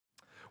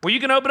Well, you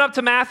can open up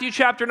to Matthew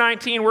chapter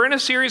 19. We're in a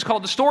series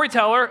called The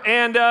Storyteller,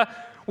 and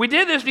we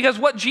did this because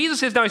what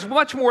Jesus is now, he's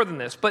much more than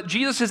this, but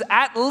Jesus is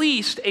at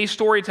least a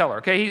storyteller,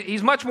 okay?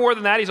 He's much more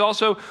than that. He's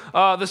also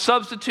the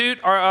substitute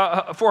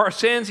for our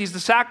sins. He's the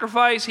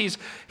sacrifice.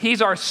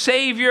 He's our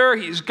Savior.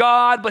 He's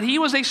God, but he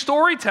was a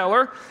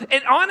storyteller,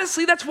 and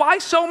honestly, that's why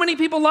so many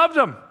people loved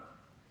him.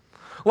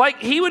 Like,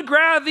 he would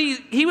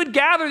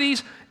gather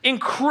these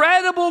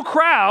incredible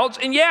crowds,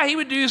 and yeah, he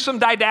would do some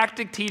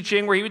didactic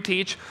teaching where he would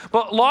teach,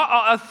 but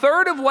a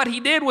third of what he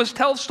did was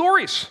tell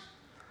stories.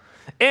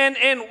 And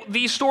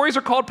these stories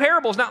are called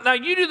parables. Now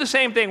you do the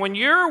same thing. When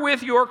you're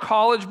with your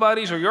college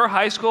buddies or your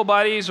high school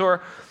buddies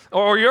or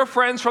your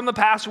friends from the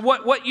past,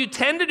 what you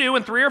tend to do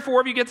when 3 or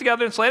 4 of you get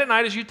together and it's late at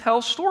night is you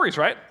tell stories,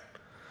 right?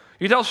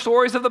 You tell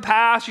stories of the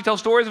past. You tell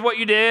stories of what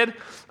you did.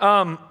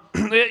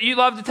 You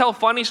love to tell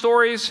funny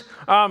stories.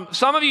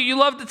 Some of you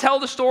love to tell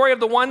the story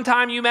of the one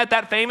time you met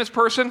that famous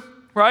person,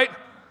 right?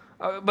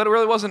 But it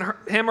really wasn't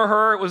him or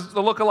her. It was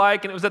the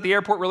lookalike, and it was at the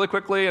airport really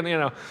quickly,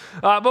 and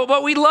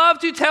But we love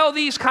to tell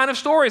these kind of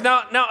stories.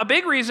 Now, a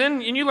big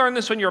reason, and you learn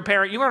this when you're a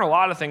parent. You learn a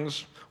lot of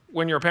things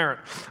when you're a parent.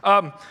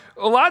 A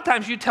lot of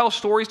times you tell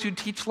stories to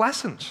teach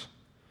lessons,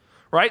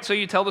 right? So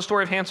you tell the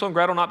story of Hansel and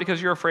Gretel not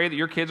because you're afraid that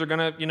your kids are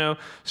going to,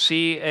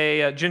 see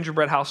a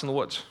gingerbread house in the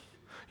woods.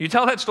 You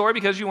tell that story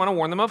because you want to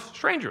warn them of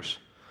strangers,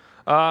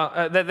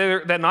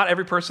 that not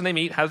every person they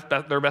meet has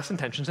their best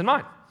intentions in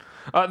mind.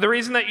 The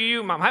reason that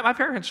my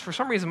parents, for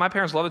some reason, my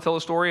parents love to tell the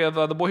story of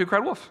the boy who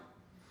cried wolf.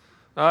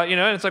 And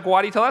it's like, well,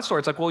 why do you tell that story?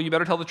 It's like, well, you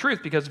better tell the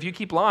truth, because if you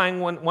keep lying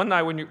one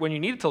night when you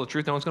need to tell the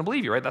truth, no one's going to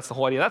believe you, right? That's the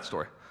whole idea of that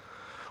story.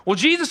 Well,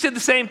 Jesus did the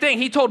same thing.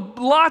 He told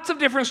lots of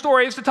different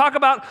stories to talk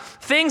about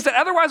things that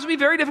otherwise would be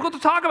very difficult to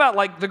talk about,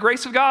 like the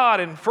grace of God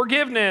and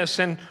forgiveness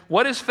and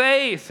what is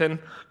faith and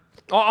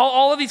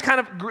all of these kind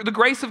of the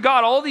grace of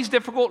God, all of these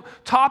difficult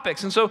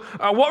topics. And so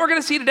what we're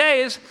going to see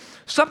today is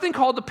something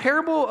called the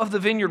parable of the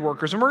vineyard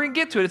workers. And we're going to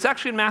get to it. It's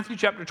actually in Matthew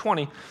chapter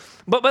 20.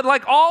 But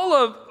like all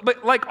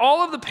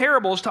of the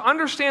parables, to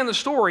understand the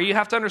story, you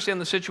have to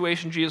understand the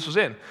situation Jesus was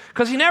in.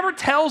 Because he never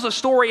tells a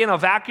story in a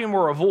vacuum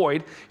or a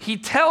void. He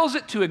tells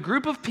it to a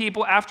group of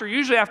people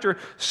usually after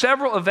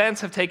several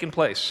events have taken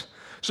place.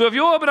 So if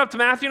you'll open up to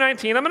Matthew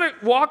 19, I'm going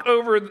to walk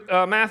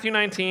over Matthew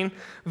 19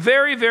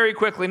 very, very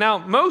quickly. Now,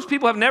 most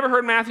people have never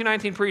heard Matthew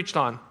 19 preached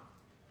on.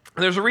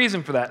 And there's a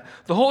reason for that.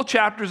 The whole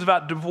chapter is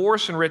about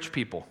divorce and rich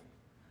people.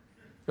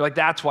 You're like,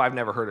 that's why I've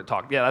never heard it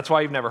talked. Yeah, that's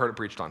why you've never heard it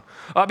preached on.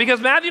 Because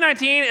Matthew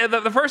 19,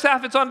 the first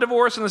half it's on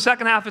divorce, and the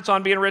second half it's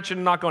on being rich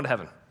and not going to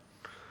heaven.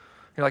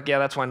 You're like, yeah,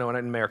 that's why no one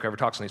in America ever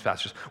talks on these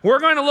passages. We're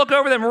going to look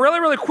over them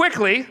really, really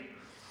quickly,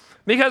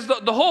 because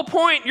the whole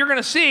point you're going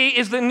to see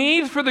is the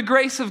need for the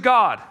grace of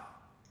God.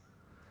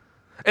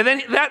 And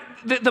then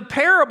the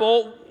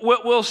parable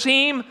will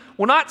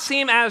not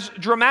seem as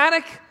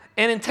dramatic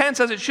and intense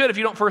as it should if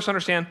you don't first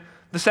understand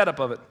the setup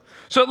of it.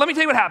 So let me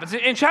tell you what happens.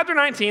 In chapter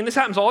 19, this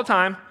happens all the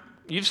time.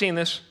 You've seen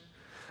this.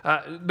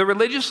 The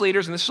religious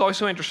leaders, and this is always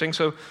so interesting.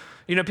 So,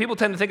 people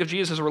tend to think of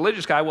Jesus as a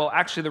religious guy. Well,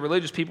 actually, the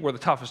religious people were the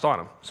toughest on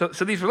him.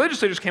 So these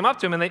religious leaders came up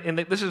to him, and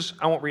this is,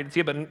 I won't read it to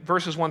you, but in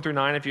verses 1 through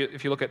 9,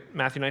 if you look at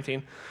Matthew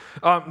 19,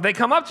 they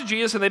come up to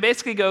Jesus, and they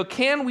basically go,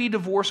 can we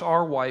divorce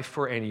our wife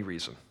for any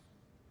reason?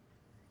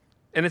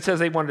 And it says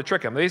they wanted to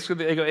trick him.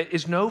 Basically, they go,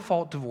 is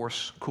no-fault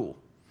divorce cool?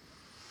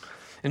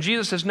 And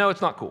Jesus says, no,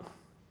 it's not cool.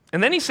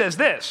 And then he says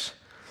this,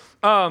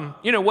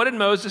 what did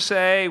Moses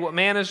say? What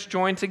man is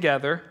joined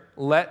together,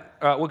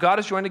 what God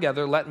has joined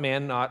together, let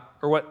man not,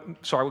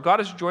 what God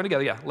has joined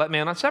together, let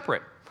man not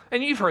separate.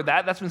 And you've heard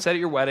that. That's been said at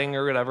your wedding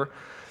or whatever.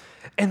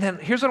 And then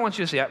here's what I want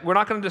you to see. We're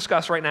not going to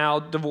discuss right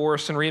now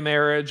divorce and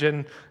remarriage,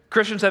 and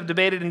Christians have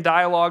debated and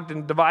dialogued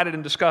and divided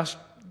and discussed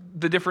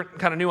the different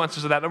kind of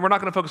nuances of that, and we're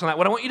not going to focus on that.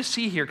 What I want you to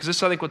see here, because this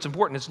is, I think, what's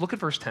important, is look at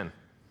verse 10.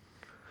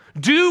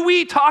 Do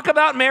we talk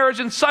about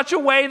marriage in such a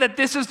way that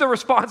this is the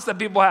response that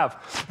people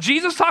have?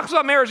 Jesus talks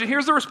about marriage, and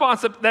here's the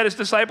response that his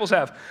disciples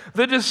have.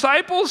 The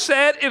disciples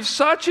said, if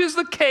such is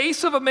the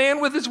case of a man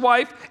with his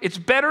wife, it's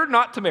better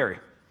not to marry.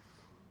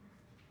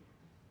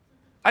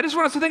 I just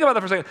want us to think about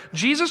that for a second.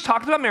 Jesus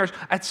talked about marriage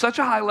at such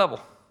a high level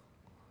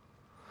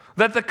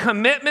that the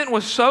commitment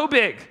was so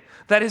big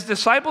that his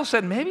disciples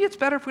said, maybe it's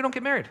better if we don't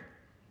get married.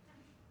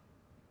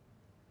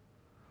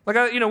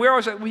 Like, we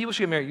always say, people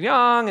should get married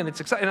young, and it's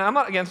exciting. And I'm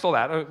not against all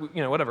that,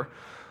 whatever.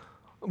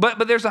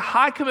 But there's a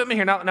high commitment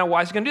here. Now,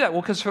 why is he going to do that?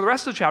 Well, because for the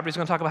rest of the chapter, he's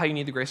going to talk about how you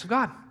need the grace of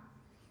God,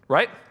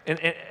 right? And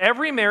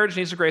every marriage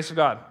needs the grace of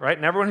God, right?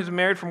 And everyone who's been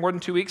married for more than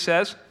 2 weeks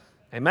says,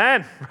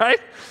 amen, right?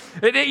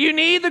 You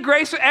need the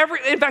grace of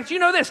in fact, you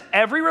know this,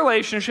 every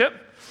relationship,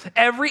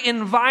 every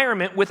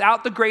environment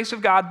without the grace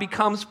of God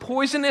becomes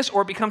poisonous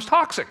or becomes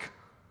toxic.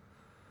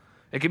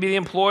 It can be the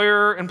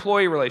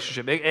employer-employee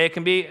relationship. It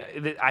can be,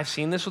 I've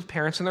seen this with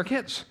parents and their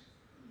kids.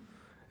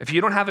 If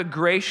you don't have a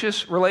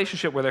gracious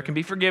relationship where there can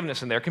be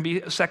forgiveness and there can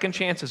be second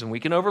chances and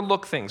we can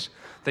overlook things,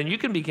 then you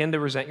can begin to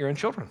resent your own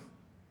children.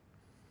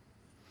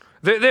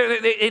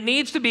 It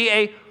needs to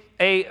be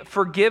a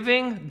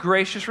forgiving,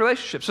 gracious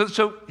relationship.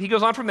 So he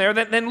goes on from there.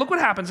 Then look what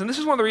happens, and this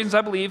is one of the reasons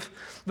I believe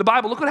the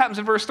Bible. Look what happens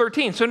in verse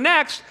 13. So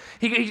next,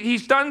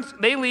 he's done.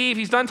 They leave.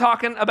 He's done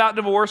talking about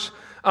divorce,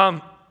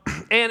 and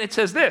it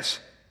says this: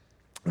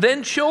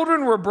 Then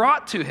children were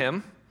brought to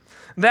him,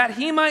 that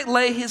he might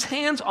lay his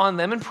hands on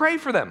them and pray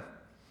for them.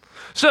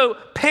 So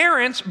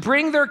parents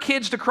bring their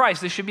kids to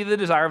Christ. This should be the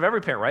desire of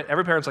every parent, right?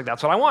 Every parent's like,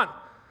 that's what I want.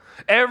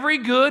 Every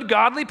good,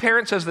 godly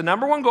parent says the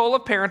number one goal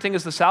of parenting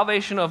is the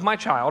salvation of my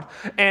child.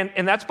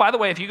 And that's, by the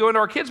way, if you go into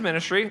our kids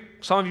ministry,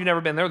 some of you have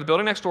never been there, the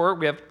building next door,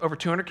 we have over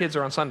 200 kids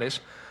there on Sundays.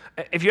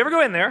 If you ever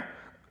go in there,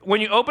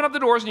 when you open up the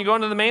doors and you go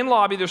into the main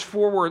lobby, there's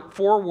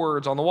four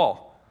words on the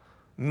wall.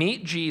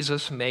 Meet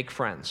Jesus, make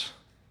friends.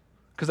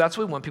 Because that's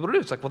what we want people to do.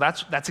 It's like, well,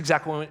 that's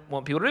exactly what we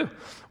want people to do.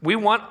 We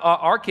want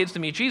our kids to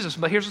meet Jesus.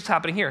 But here's what's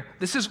happening here.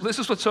 This is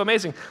what's so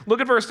amazing. Look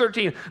at verse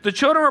 13. The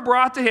children were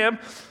brought to him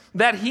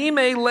that he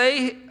may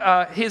lay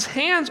his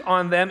hands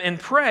on them and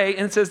pray.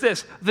 And it says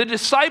this: the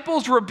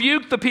disciples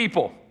rebuked the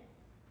people.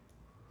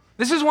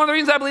 This is one of the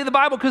reasons I believe the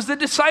Bible, because the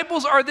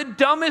disciples are the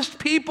dumbest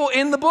people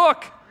in the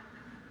book.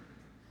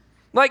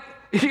 Like,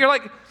 you're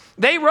like,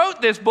 they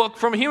wrote this book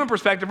from a human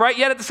perspective, right?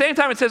 Yet at the same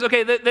time, it says,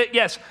 okay,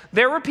 yes,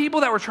 there were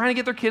people that were trying to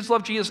get their kids to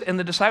love Jesus, and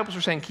the disciples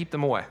were saying, keep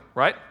them away,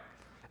 right?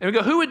 And we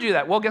go, who would do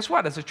that? Well, guess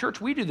what? As a church,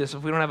 we do this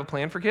if we don't have a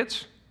plan for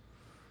kids,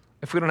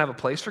 if we don't have a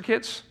place for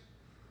kids,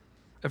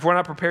 if we're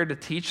not prepared to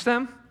teach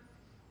them,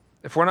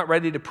 if we're not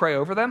ready to pray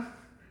over them.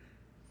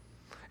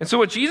 And so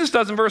what Jesus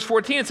does in verse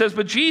 14, it says,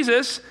 but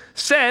Jesus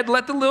said,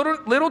 let the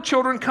little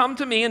children come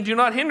to me and do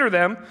not hinder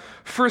them,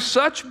 for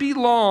such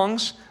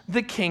belongs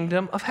the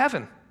kingdom of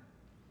heaven.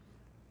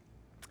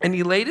 And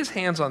he laid his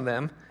hands on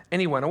them and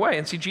he went away.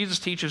 And see, Jesus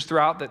teaches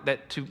throughout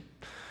that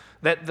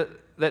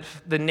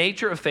the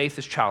nature of faith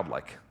is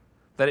childlike,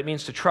 that it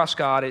means to trust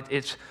God.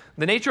 It's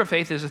the nature of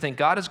faith is to think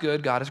God is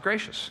good, God is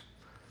gracious.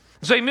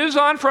 So he moves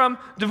on from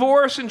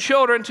divorce and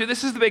children to,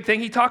 this is the big thing,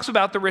 he talks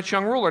about the rich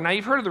young ruler. Now,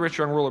 you've heard of the rich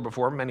young ruler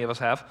before, many of us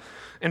have.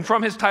 And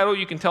from his title,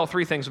 you can tell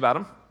three things about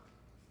him.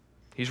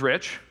 He's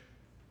rich,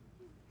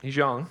 he's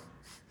young,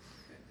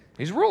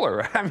 he's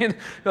ruler. I mean,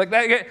 like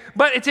that.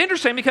 But it's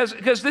interesting because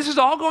this is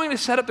all going to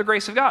set up the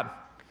grace of God.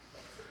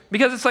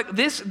 Because it's like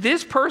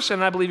this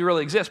person, I believe he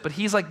really exists, but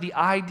he's like the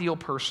ideal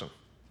person.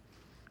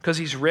 Because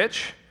he's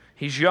rich,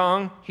 he's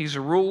young, he's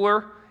a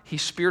ruler,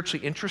 he's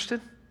spiritually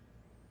interested.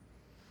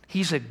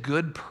 He's a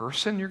good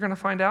person, you're going to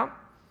find out.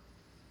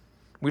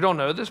 We don't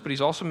know this, but he's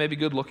also maybe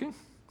good looking.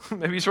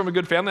 Maybe he's from a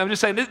good family. I'm just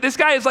saying, this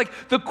guy is like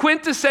the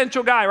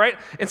quintessential guy, right?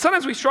 And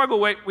sometimes we struggle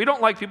with, we don't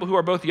like people who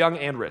are both young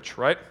and rich,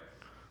 right?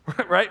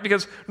 Right?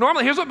 Because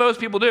normally, here's what most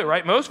people do,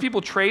 right? Most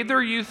people trade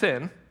their youth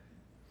in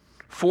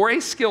for a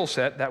skill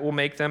set that will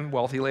make them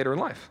wealthy later in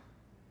life.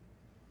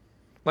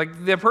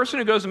 Like the person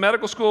who goes to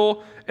medical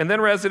school and then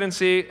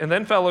residency and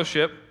then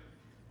fellowship,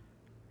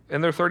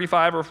 and they're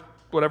 35 or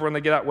whatever when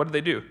they get out, what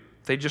do?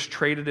 They just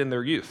traded in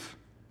their youth.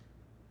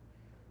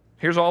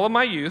 Here's all of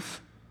my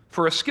youth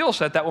for a skill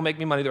set that will make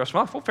me money the rest of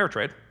my life. Well, fair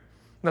trade. And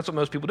that's what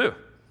most people do.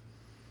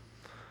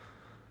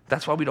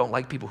 That's why we don't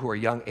like people who are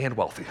young and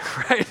wealthy,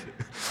 right?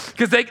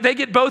 Because they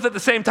get both at the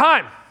same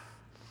time.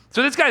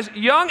 So this guy's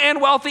young and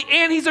wealthy,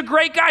 and he's a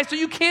great guy, so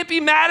you can't be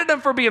mad at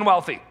him for being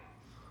wealthy.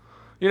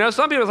 You know,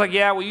 some people are like,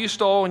 yeah, well, you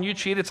stole and you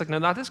cheated. It's like, no,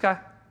 not this guy.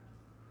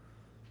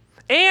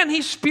 And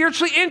he's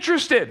spiritually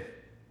interested.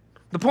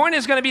 The point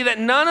is going to be that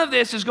none of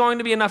this is going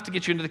to be enough to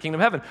get you into the kingdom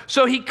of heaven.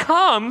 So he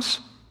comes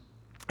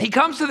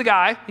to the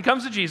guy, he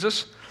comes to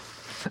Jesus,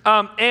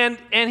 and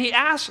he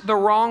asks the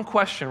wrong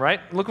question, right?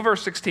 Look at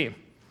verse 16.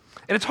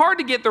 And it's hard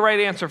to get the right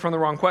answer from the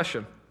wrong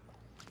question.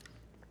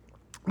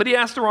 But he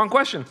asked the wrong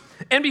question.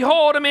 And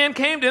behold, a man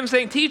came to him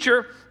saying,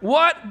 Teacher,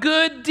 what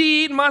good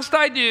deed must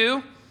I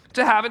do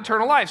to have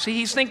eternal life? See,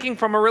 he's thinking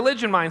from a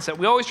religion mindset.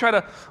 We always try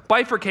to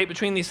bifurcate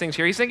between these things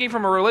here. He's thinking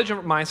from a religion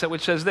mindset,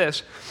 which says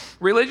this.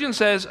 Religion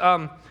says,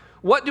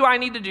 what do I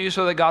need to do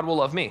so that God will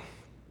love me?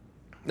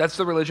 That's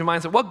the religion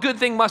mindset. What good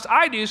thing must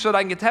I do so that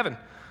I can get to heaven?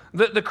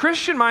 The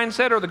Christian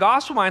mindset or the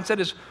gospel mindset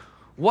is,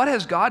 what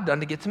has God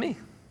done to get to me?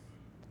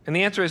 And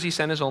the answer is he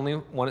sent his one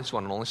and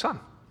only son.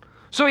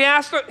 So he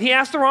asked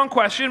the wrong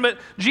question, but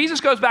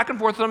Jesus goes back and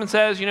forth with him and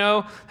says, you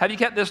know, have you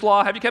kept this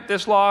law? Have you kept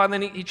this law? And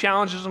then he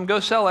challenges him, go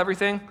sell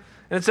everything.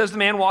 And it says the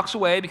man walks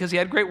away because he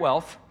had great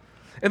wealth.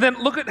 And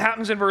then look what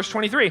happens in verse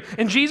 23.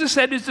 And Jesus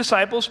said to his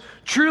disciples,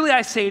 truly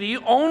I say to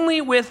you,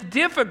 only with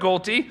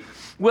difficulty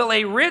will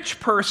a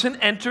rich person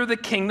enter the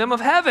kingdom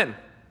of heaven.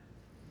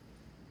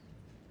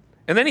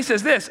 And then he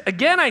says this,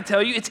 again I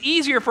tell you, it's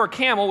easier for a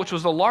camel, which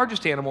was the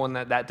largest animal in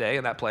that day,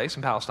 in that place,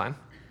 in Palestine,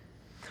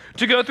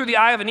 to go through the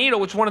eye of a needle,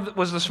 which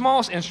was the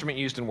smallest instrument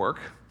used in work.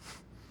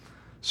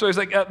 So he's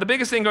like, the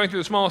biggest thing going through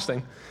the smallest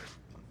thing,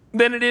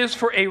 than it is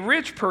for a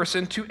rich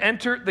person to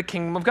enter the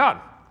kingdom of God,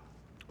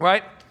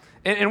 right?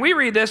 And we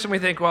read this and we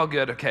think, well,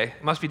 good, okay,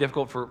 it must be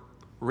difficult for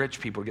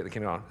rich people to get the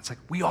kingdom of God. It's like,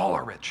 we all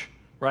are rich,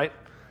 right?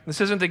 This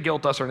isn't to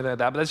guilt us or anything like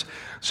that, but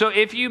so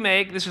if you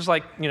make, this is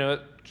like, you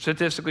know,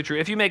 statistically true,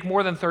 if you make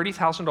more than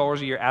 $30,000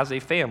 a year as a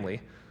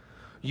family,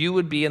 you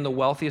would be in the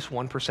wealthiest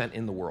 1%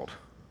 in the world.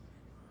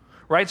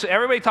 right? So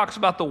everybody talks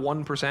about the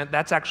 1%.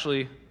 That's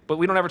actually, but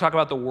we don't ever talk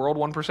about the world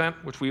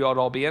 1%, which we ought to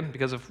all be in,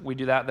 because if we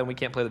do that, then we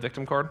can't play the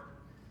victim card.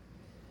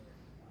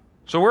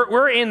 So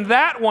we're in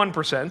that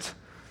 1%,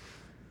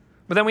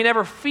 but then we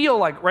never feel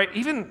like, right,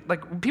 even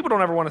like people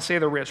don't ever want to say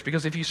they're rich,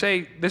 because if you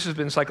say, this has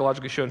been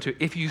psychologically shown too,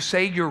 if you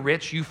say you're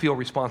rich, you feel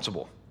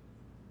responsible.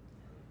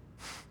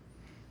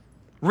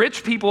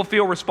 Rich people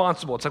feel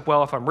responsible. It's like,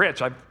 well, if I'm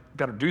rich, I've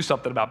got to do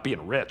something about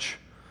being rich.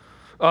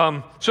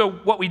 So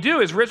what we do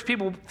is rich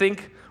people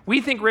think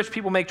rich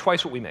people make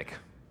twice what we make,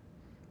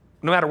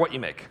 no matter what you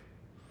make.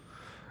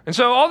 And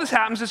so all this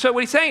happens, and so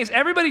what he's saying is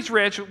everybody's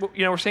rich,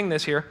 we're seeing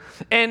this here,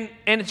 and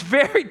it's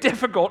very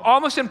difficult,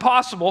 almost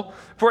impossible,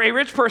 for a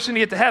rich person to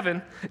get to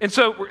heaven. And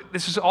so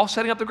this is all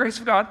setting up the grace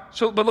of God.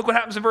 But look what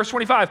happens in verse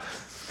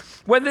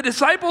 25. When the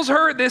disciples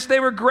heard this, they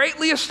were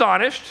greatly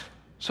astonished.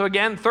 So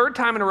again, third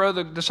time in a row,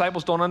 the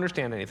disciples don't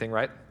understand anything,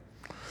 right?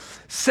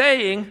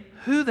 Saying,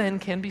 who then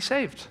can be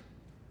saved?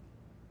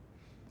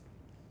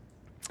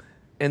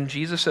 And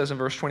Jesus says in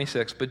verse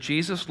 26, but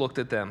Jesus looked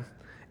at them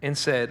and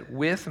said,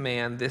 with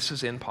man this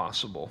is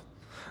impossible,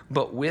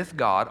 but with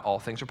God all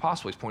things are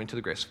possible. He's pointing to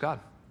the grace of God.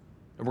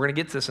 And we're going to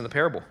get to this in the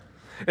parable.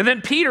 And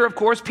then Peter, of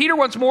course, Peter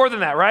wants more than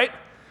that, right?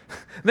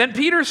 Then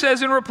Peter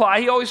says in reply,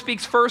 he always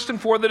speaks first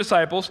and for the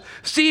disciples,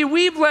 see,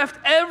 we've left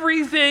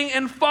everything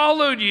and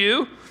followed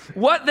you.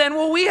 What then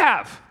will we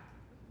have?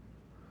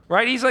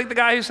 Right? He's like the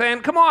guy who's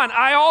saying, come on,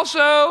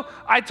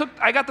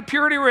 I got the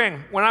purity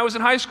ring when I was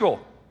in high school.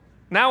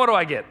 Now what do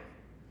I get?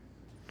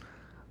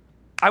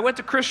 I went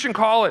to Christian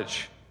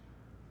college.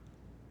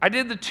 I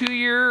did the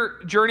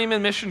 2-year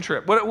journeyman mission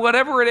trip,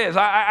 whatever it is.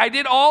 I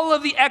did all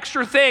of the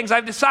extra things.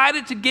 I've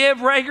decided to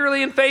give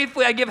regularly and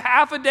faithfully. I give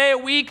half a day a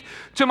week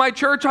to my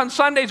church on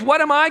Sundays.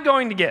 What am I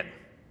going to get?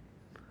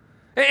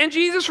 And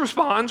Jesus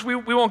responds. We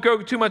won't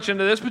go too much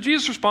into this, but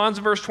Jesus responds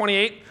in verse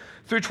 28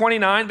 through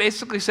 29,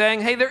 basically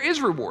saying, hey, there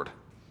is reward.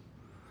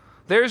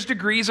 There's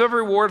degrees of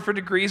reward for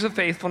degrees of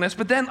faithfulness.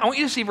 But then I want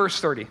you to see verse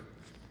 30.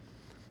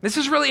 This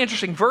is really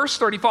interesting. Verse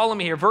 30, follow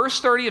me here. Verse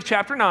 30 of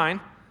chapter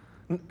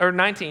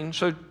 19.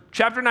 So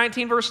chapter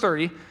 19, verse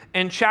 30,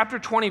 and chapter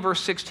 20,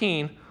 verse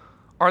 16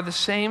 are the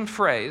same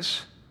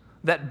phrase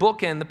that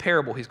bookend the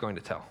parable he's going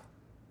to tell.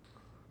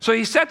 So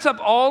he sets up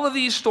all of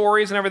these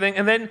stories and everything,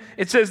 and then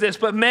it says this,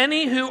 but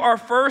many who are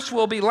first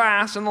will be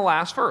last, and the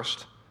last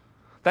first.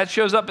 That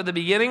shows up at the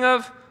beginning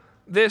of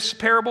this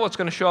parable. It's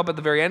going to show up at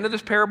the very end of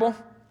this parable.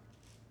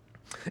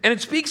 And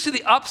it speaks to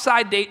the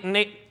upside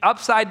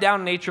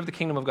down nature of the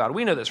kingdom of God.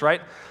 We know this,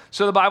 right?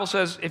 So the Bible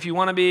says if you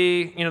want to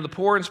be, the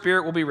poor in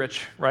spirit will be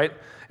rich, right?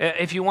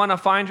 If you want to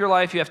find your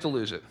life, you have to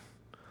lose it.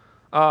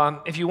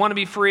 If you want to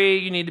be free,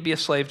 you need to be a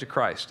slave to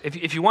Christ.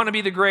 If you want to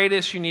be the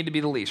greatest, you need to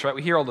be the least, right?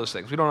 We hear all those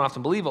things. We don't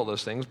often believe all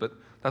those things, but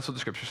that's what the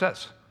scripture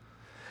says.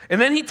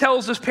 And then he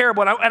tells this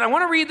parable, and I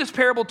want to read this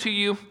parable to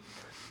you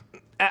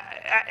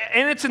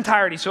in its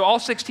entirety. So all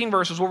 16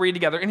 verses we'll read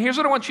together. And here's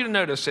what I want you to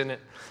notice in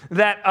it,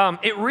 that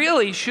it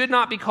really should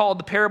not be called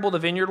the parable of the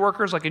vineyard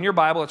workers. Like in your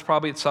Bible, it's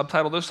probably its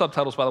subtitle. Those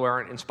subtitles, by the way,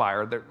 aren't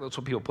inspired. That's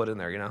what people put in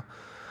there,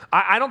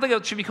 I don't think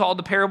it should be called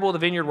the parable of the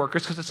vineyard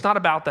workers because it's not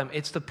about them.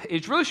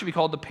 It really should be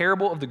called the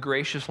parable of the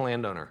gracious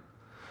landowner.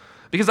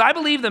 Because I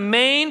believe the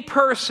main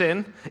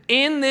person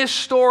in this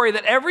story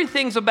that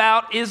everything's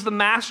about is the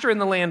master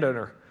and the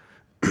landowner.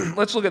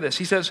 Let's look at this.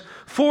 He says,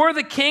 for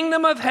the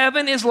kingdom of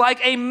heaven is like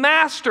a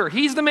master.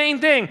 He's the main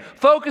thing.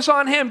 Focus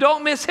on him.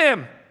 Don't miss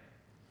him.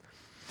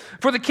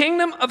 For the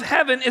kingdom of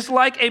heaven is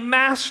like a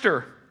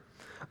master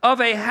of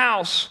a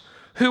house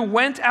who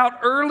went out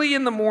early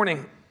in the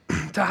morning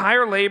to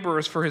hire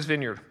laborers for his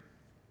vineyard.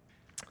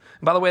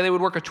 By the way, they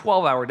would work a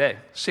 12-hour day,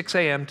 6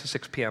 a.m. to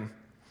 6 p.m.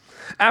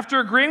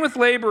 After agreeing with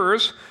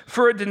laborers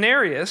for a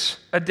denarius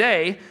a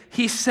day,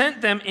 he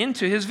sent them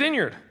into his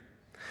vineyard.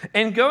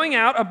 And going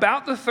out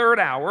about the 3rd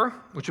hour,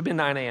 which would be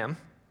 9 a.m.,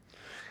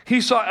 he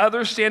saw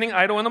others standing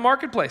idle in the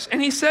marketplace. And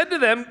he said to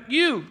them,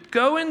 you,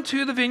 go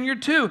into the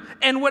vineyard too,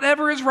 and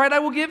whatever is right I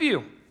will give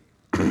you.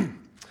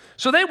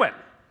 So they went,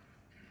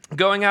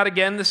 going out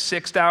again the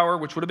 6th hour,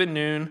 which would have been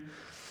noon,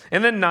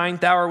 and then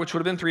 9th hour, which would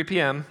have been 3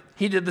 p.m.,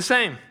 he did the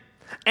same.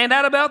 And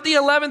at about the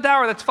 11th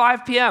hour, that's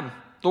 5 p.m.,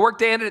 the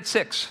workday ended at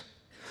 6.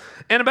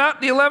 And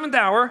about the 11th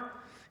hour,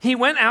 he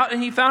went out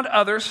and he found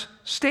others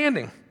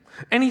standing.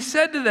 And he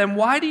said to them,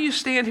 why do you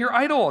stand here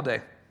idle all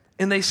day?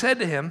 And they said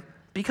to him,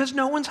 because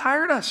no one's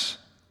hired us.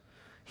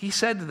 He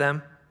said to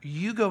them,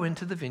 you go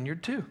into the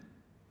vineyard too.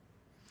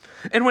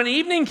 And when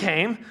evening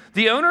came,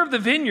 the owner of the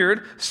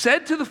vineyard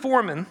said to the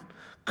foreman,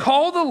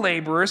 call the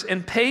laborers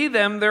and pay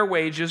them their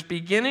wages,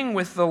 beginning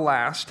with the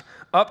last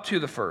up to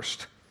the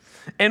first.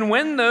 And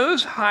when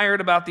those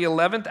hired about the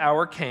 11th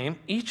hour came,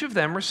 each of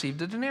them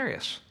received a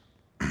denarius.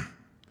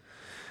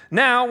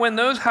 Now, when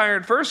those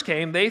hired first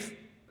came,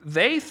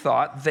 they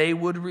thought they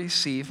would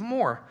receive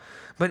more.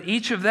 But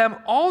each of them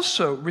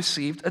also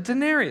received a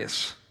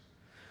denarius.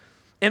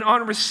 And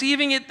on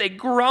receiving it, they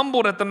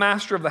grumbled at the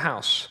master of the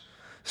house,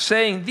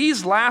 saying,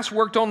 these last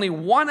worked only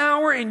 1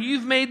 hour, and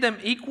you've made them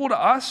equal to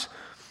us,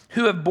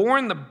 who have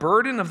borne the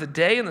burden of the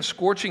day and the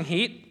scorching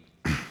heat.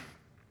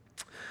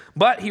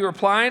 But he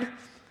replied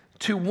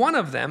to one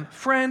of them,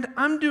 "Friend,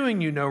 I'm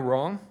doing you no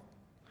wrong.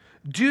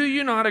 Do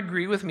you not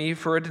agree with me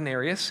for a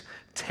denarius?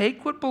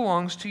 Take what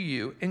belongs to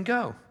you and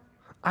go.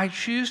 I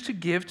choose to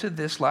give to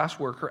this last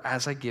worker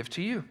as I give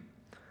to you.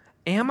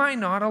 Am I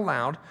not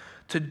allowed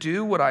to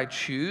do what I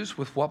choose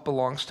with what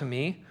belongs to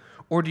me?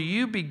 Or do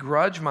you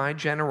begrudge my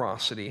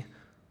generosity?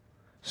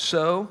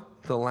 So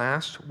the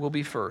last will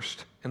be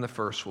first, and the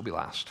first will be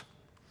last."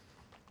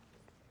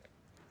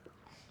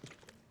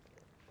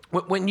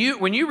 When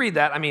you read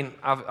that, I mean,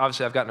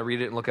 obviously I've gotten to read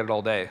it and look at it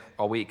all day,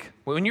 all week.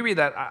 When you read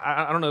that,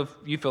 I don't know if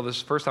you feel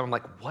this first time, I'm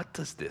like, what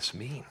does this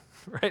mean,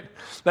 right?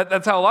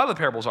 That's how a lot of the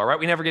parables are, right?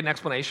 We never get an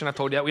explanation. I've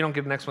told you that. We don't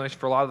get an explanation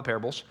for a lot of the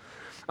parables.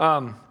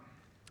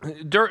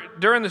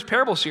 During this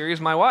parable series,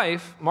 my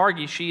wife,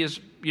 Margie,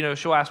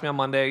 she'll ask me on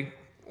Monday,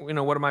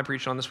 what am I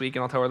preaching on this week?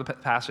 And I'll tell her the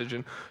passage,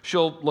 and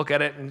she'll look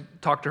at it and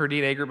talk to her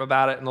DNA group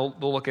about it, and they'll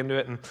look into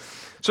it. And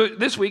so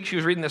this week, she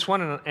was reading this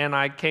one, and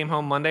I came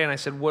home Monday, and I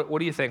said, what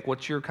do you think?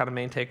 What's your kind of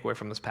main takeaway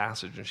from this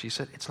passage? And she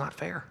said, it's not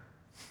fair.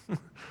 And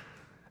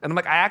I'm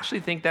like, I actually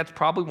think that's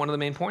probably one of the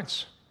main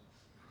points.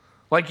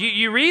 Like,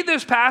 you read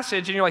this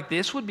passage, and you're like,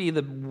 this would be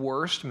the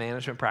worst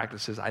management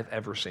practices I've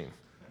ever seen,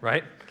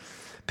 right?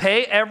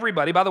 Pay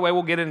everybody, by the way,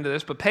 we'll get into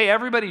this, but pay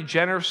everybody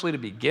generously to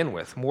begin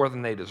with, more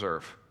than they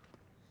deserve.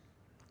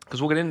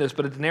 Because we'll get into this,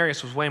 but a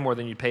denarius was way more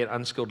than you'd pay an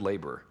unskilled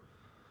laborer.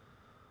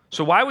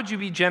 So why would you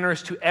be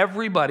generous to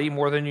everybody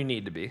more than you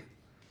need to be?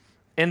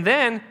 And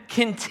then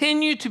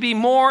continue to be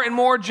more and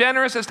more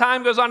generous as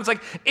time goes on. It's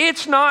like,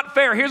 it's not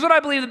fair. Here's what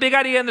I believe the big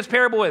idea in this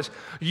parable is.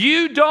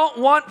 You don't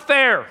want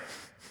fair.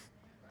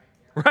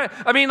 Right?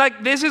 I mean,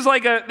 like, this is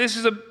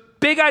a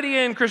big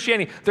idea in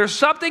Christianity. There's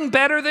something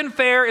better than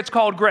fair. It's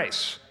called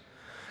grace.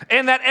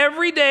 And that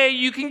every day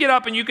you can get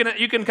up and you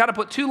can kind of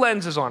put two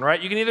lenses on,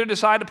 right? You can either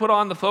decide to put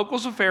on the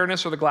focals of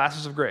fairness or the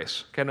glasses of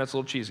grace. Okay, that's a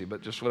little cheesy,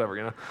 but just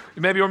whatever,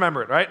 Maybe you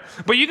remember it, right?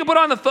 But you can put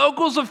on the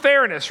focals of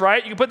fairness,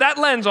 right? You can put that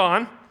lens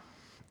on.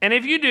 And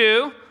if you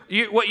do,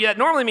 what that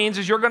normally means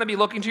is you're going to be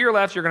looking to your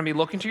left, you're going to be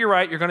looking to your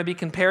right, you're going to be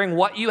comparing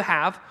what you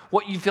have,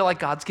 what you feel like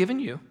God's given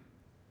you,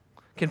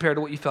 compared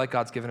to what you feel like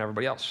God's given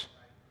everybody else.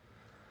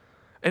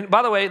 And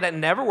by the way, that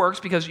never works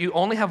because you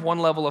only have one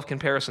level of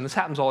comparison. This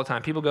happens all the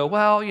time. People go,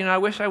 well, I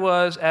wish I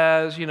was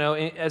as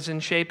in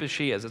shape as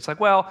she is. It's like,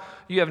 well,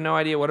 you have no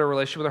idea what her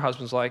relationship with her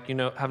husband's like. You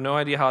have no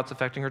idea how it's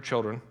affecting her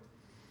children.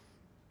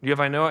 You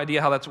have no idea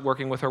how that's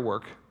working with her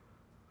work.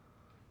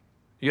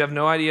 You have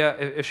no idea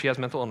if she has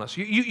mental illness.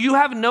 You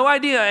have no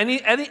idea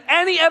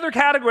any other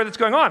category that's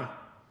going on.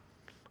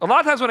 A lot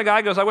of times when a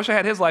guy goes, I wish I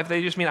had his life,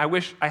 they just mean, I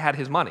wish I had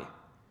his money.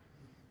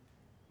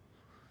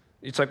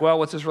 It's like, well,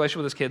 what's his relationship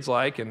with his kids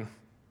like? And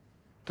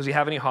does he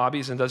have any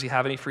hobbies, and does he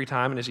have any free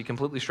time, and is he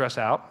completely stressed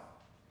out?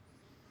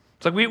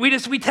 It's like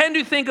we tend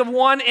to think of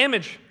one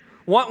image,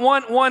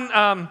 one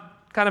kind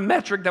of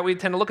metric that we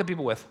tend to look at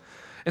people with.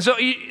 And so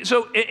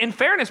in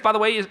fairness, by the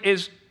way,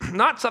 is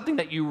not something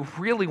that you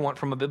really want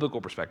from a biblical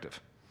perspective.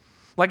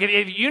 Like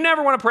if you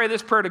never want to pray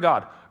this prayer to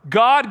God,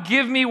 God,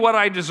 give me what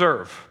I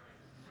deserve.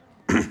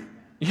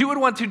 You would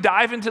want to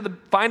dive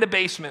find a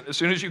basement as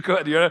soon as you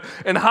could,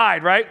 and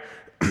hide, right?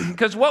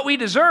 Because what we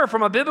deserve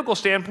from a biblical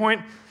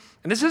standpoint,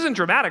 and this isn't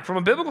dramatic, from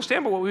a biblical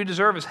standpoint, what we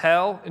deserve is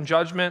hell and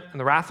judgment and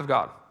the wrath of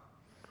God.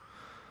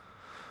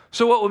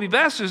 So what would be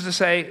best is to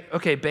say,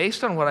 okay,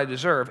 based on what I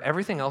deserve,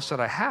 everything else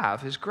that I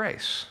have is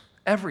grace.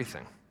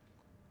 Everything.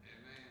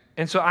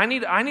 And so I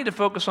need to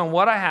focus on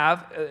what I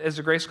have as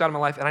the grace of God in my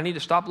life, and I need to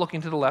stop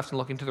looking to the left and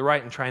looking to the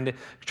right and trying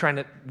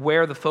to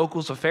wear the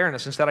focals of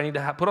fairness. Instead, I need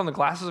to put on the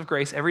glasses of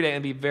grace every day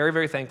and be very,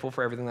 very thankful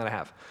for everything that I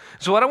have.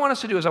 So what I want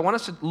us to do is I want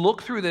us to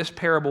look through this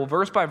parable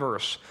verse by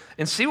verse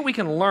and see what we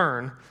can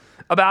learn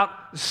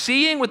about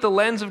seeing with the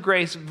lens of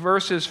grace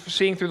versus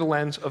seeing through the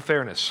lens of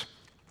fairness.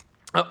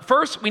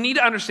 First, we need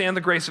to understand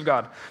the grace of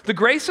God. The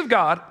grace of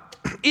God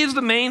is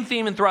the main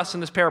theme and thrust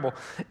in this parable.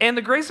 And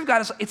the grace of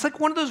God it's like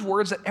one of those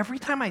words that every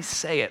time I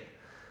say it,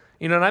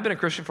 and I've been a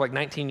Christian for like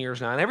 19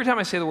 years now, and every time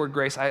I say the word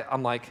grace,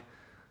 I'm like,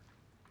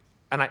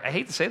 and I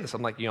hate to say this,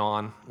 I'm like,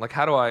 yawn. Like,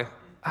 how do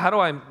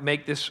I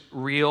make this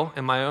real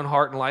in my own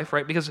heart and life,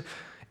 right? Because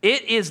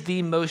it is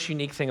the most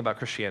unique thing about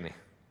Christianity.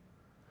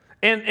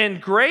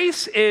 And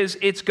grace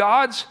it's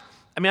God's,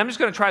 I'm just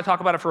going to try to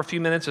talk about it for a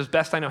few minutes as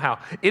best I know how.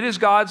 It is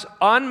God's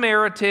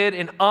unmerited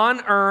and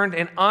unearned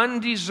and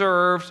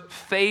undeserved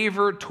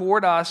favor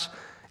toward us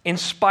in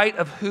spite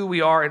of who we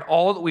are and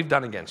all that we've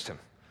done against him.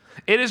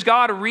 It is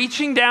God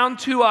reaching down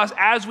to us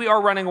as we are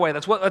running away.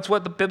 That's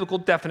what the biblical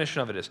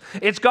definition of it is.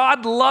 It's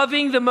God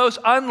loving the most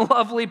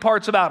unlovely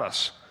parts about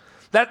us.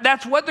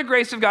 That's what the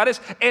grace of God is.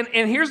 And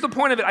here's the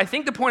point of it. I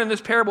think the point in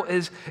this parable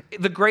is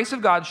the grace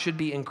of God should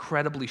be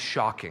incredibly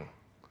shocking.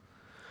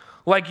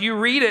 Like you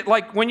read it,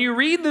 like when you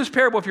read this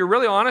parable, if you're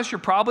really honest, you're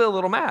probably a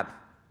little mad.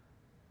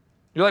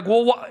 You're like,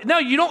 well, no,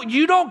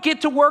 you don't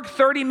get to work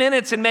 30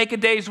 minutes and make a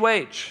day's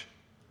wage.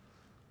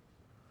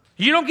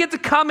 You don't get to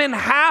come in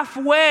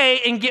halfway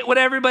and get what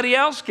everybody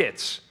else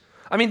gets.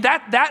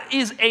 That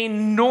is a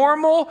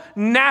normal,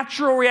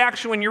 natural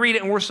reaction when you read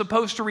it, and we're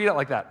supposed to read it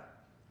like that.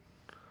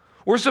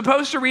 We're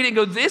supposed to read it and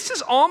go,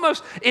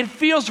 it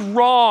feels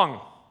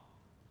wrong.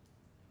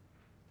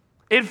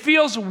 It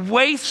feels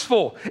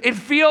wasteful. It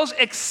feels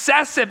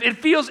excessive. It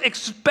feels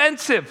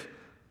expensive.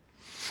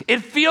 It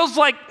feels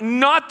like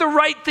not the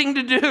right thing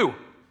to do.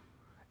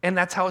 And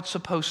that's how it's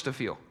supposed to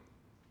feel.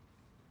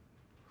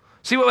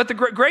 See, what the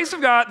grace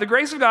of God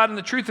and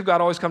the truth of God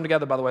always come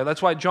together, by the way.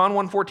 That's why John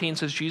 1:14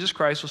 says Jesus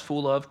Christ was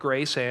full of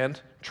grace and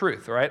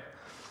truth, right?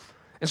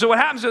 And so what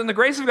happens when the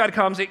grace of God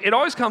comes, it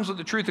always comes with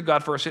the truth of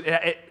God first.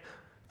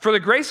 For the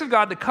grace of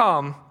God to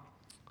come,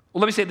 well,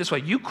 let me say it this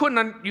way. You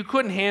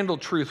couldn't handle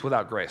truth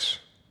without grace.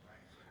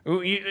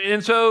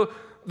 And so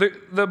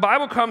the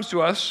Bible comes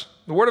to us,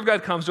 the Word of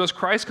God comes to us,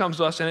 Christ comes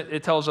to us, and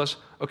it tells us,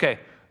 okay,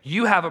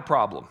 you have a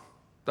problem.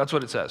 That's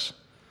what it says.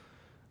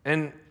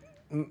 And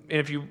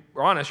if you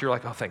are honest, you're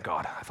like, oh, thank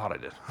God, I thought I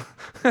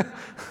did.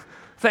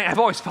 I've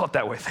always felt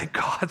that way. Thank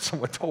God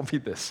someone told me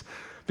this.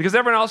 Because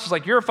everyone else is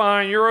like, you're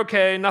fine, you're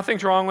okay,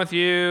 nothing's wrong with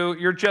you,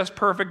 you're just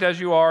perfect as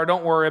you are,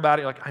 don't worry about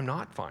it. You're like, I'm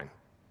not fine.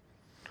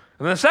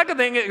 And then the second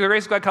thing, the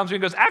grace of God comes to you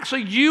and goes,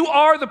 actually, you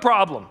are the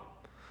problem.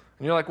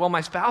 And you're like, well, my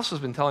spouse has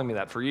been telling me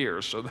that for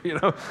years, so,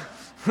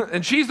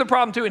 and she's the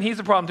problem too, and he's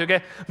the problem too,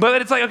 okay?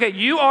 But it's like, okay,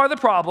 you are the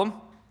problem.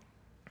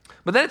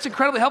 But then it's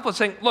incredibly helpful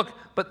saying, look,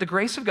 but the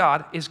grace of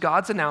God is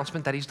God's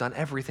announcement that he's done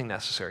everything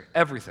necessary,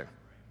 everything.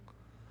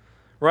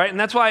 Right? And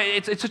that's why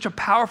it's such a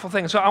powerful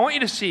thing. So I want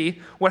you to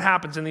see what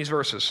happens in these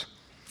verses.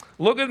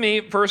 Look at me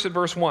first at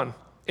verse 1.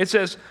 It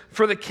says,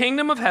 for the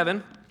kingdom of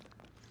heaven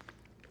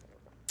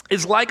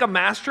is like a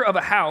master of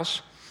a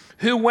house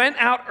who went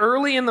out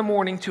early in the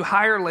morning to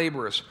hire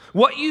laborers.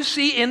 What you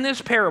see in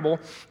this parable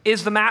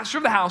is the master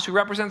of the house, who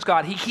represents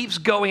God. He keeps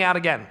going out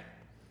again.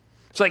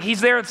 It's like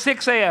he's there at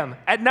 6 a.m.,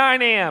 at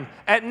 9 a.m.,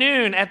 at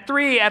noon, at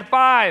 3, at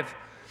 5.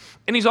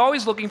 And he's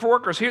always looking for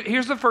workers.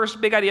 Here's the first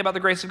big idea about the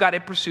grace of God.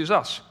 It pursues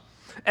us.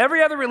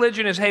 Every other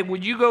religion is, hey,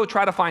 would you go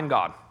try to find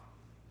God?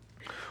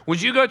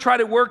 Would you go try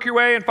to work your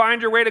way and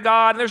find your way to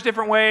God? And there's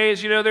different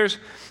ways. You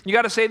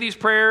got to say these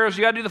prayers.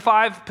 You got to do the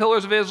 5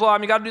 pillars of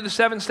Islam. You got to do the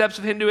 7 steps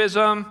of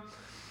Hinduism.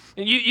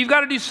 You've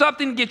got to do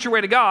something to get your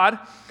way to God.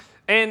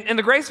 And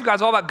the grace of God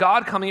is all about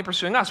God coming and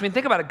pursuing us. I mean,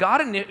 think about it.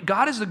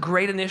 God is the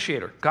great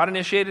initiator. God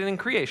initiated in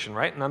creation,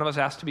 right? None of us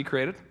asked to be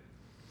created.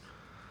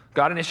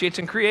 God initiates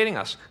in creating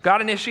us.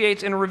 God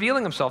initiates in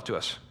revealing himself to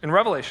us in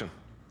Revelation,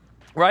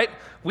 right?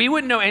 We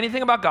wouldn't know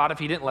anything about God if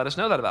he didn't let us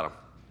know that about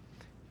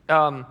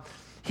him.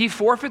 He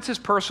forfeits his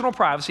personal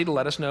privacy to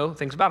let us know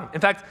things about him.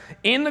 In fact,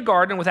 in the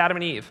garden with Adam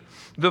and Eve,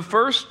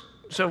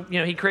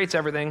 he creates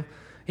everything.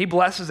 He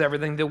blesses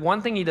everything. The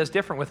one thing he does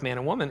different with man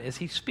and woman is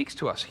he speaks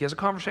to us. He has a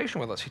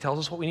conversation with us. He tells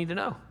us what we need to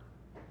know.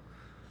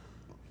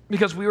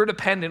 Because we were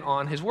dependent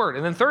on his word.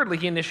 And then thirdly,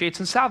 he initiates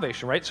in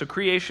salvation, right? So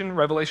creation,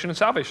 revelation, and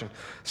salvation.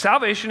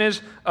 Salvation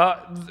is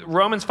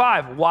Romans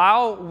 5.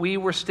 While we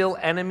were still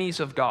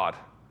enemies of God,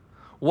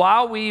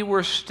 while we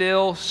were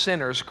still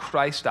sinners,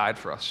 Christ died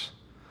for us.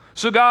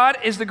 So God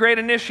is the great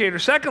initiator.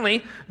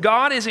 Secondly,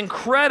 God is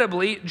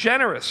incredibly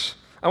generous.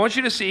 I want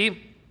you to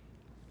see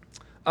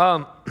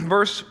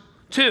verse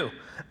 2.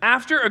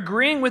 After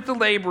agreeing with the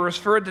laborers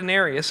for a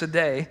denarius a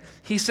day,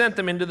 he sent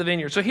them into the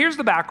vineyard. So here's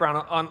the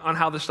background on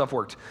how this stuff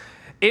worked.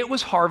 It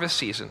was harvest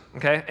season,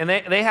 okay? And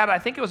they had, I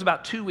think it was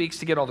about 2 weeks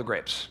to get all the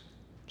grapes.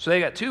 So they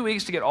got 2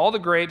 weeks to get all the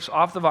grapes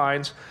off the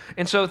vines.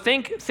 And so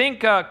think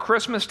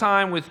Christmas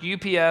time with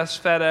UPS,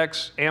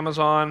 FedEx,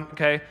 Amazon,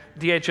 okay,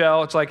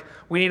 DHL. It's like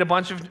we need a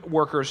bunch of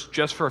workers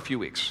just for a few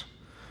weeks,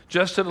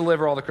 just to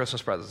deliver all the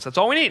Christmas presents. That's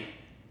all we need.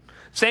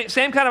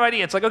 Same kind of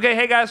idea. It's like, okay,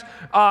 hey guys,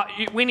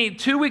 we need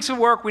 2 weeks of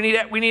work. We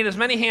need as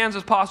many hands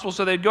as possible.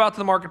 So they'd go out to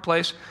the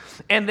marketplace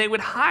and they would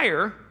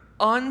hire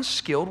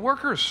unskilled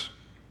workers.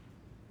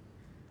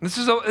 This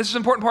is an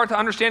important part to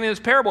understanding this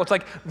parable. It's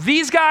like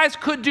these guys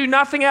could do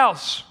nothing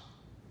else.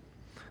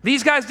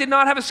 These guys did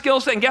not have a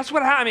skill set. And guess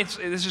what happens?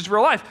 I mean, this is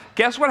real life.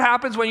 Guess what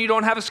happens when you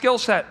don't have a skill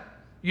set?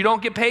 You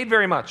don't get paid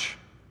very much.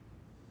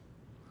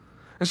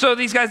 And so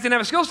these guys didn't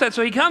have a skill set.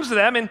 So he comes to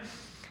them and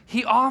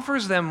he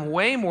offers them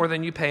way more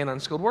than you pay an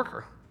unskilled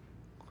worker.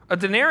 A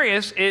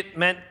denarius,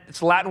 it's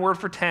the Latin word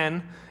for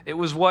 10. It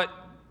was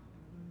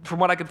from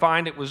what I could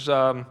find, it was,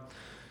 the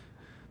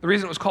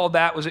reason it was called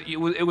that was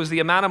it was the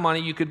amount of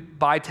money you could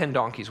buy 10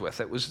 donkeys with.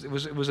 It was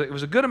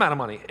a good amount of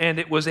money. And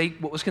it was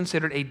what was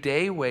considered a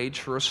day wage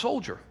for a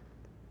soldier.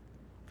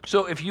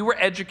 So if you were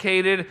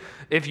educated,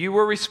 if you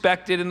were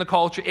respected in the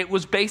culture, it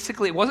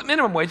wasn't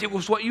minimum wage, it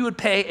was what you would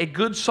pay a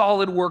good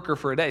solid worker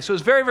for a day. So it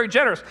was very, very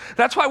generous.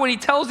 That's why when he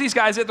tells these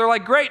guys that, they're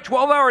like, great,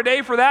 12-hour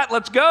day for that,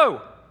 let's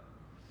go.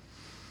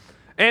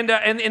 And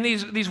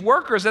these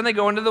workers, then they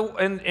go into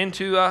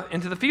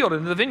the field,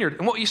 into the vineyard.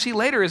 And what you see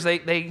later is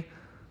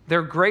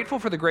they're grateful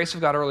for the grace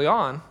of God early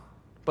on,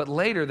 but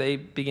later they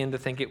begin to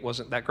think it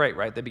wasn't that great,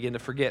 right? They begin to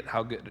forget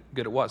how good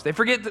it was. They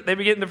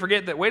begin to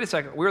forget that, wait a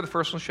second, we were the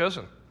first ones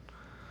chosen.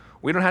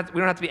 We don't have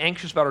to be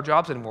anxious about our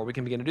jobs anymore. We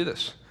can begin to do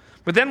this.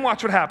 But then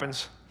watch what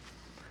happens.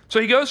 So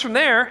he goes from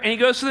there, and he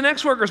goes to the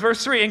next workers,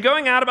 verse 3. And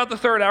going out about the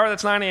 3rd hour,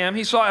 that's 9 a.m.,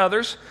 he saw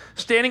others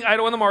standing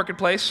idle in the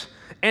marketplace.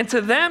 And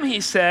to them he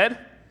said,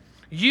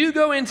 you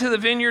go into the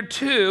vineyard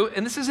too.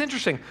 And this is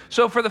interesting.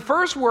 So for the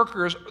first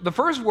workers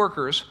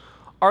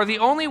are the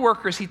only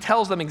workers he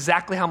tells them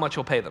exactly how much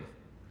he'll pay them.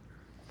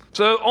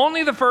 So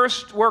only the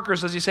first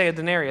workers does he say a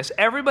denarius.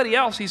 Everybody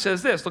else, he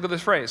says this. Look at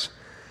this phrase.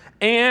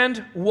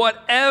 And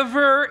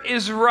whatever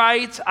is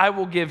right, I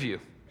will give you.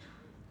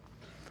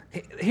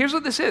 Here's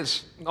what this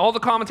is. All the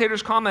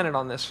commentators commented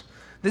on this.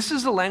 This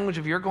is the language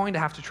of you're going to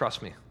have to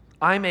trust me.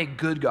 I'm a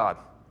good God.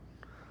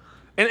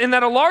 And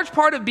that a large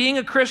part of being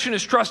a Christian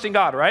is trusting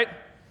God, right?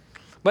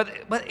 But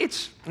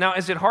now,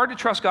 is it hard to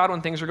trust God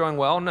when things are going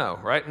well? No,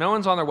 right? No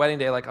one's on their wedding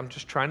day like, I'm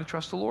just trying to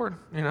trust the Lord,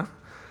 you know?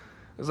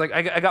 It's like,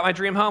 I got my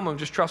dream home, I'm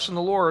just trusting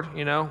the Lord,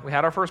 you know? We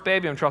had our first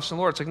baby, I'm trusting the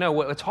Lord. It's like, no,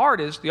 what's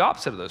hard is the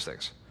opposite of those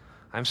things.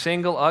 I'm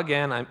single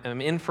again,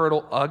 I'm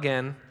infertile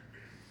again,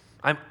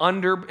 I'm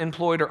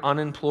underemployed or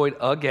unemployed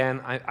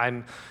again,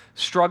 I'm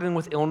struggling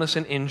with illness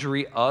and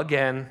injury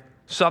again,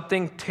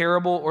 something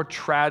terrible or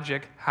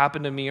tragic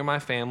happened to me or my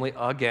family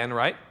again,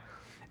 right?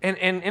 And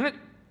in it,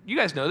 you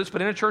guys know this,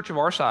 but in a church of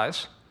our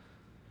size,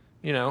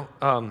 you know,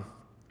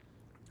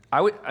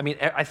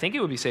 I think it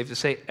would be safe to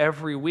say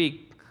every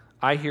week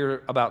I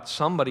hear about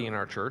somebody in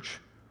our church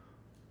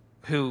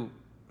who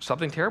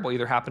something terrible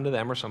either happened to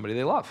them or somebody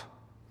they love.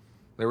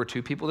 There were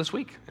 2 people this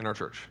week in our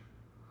church.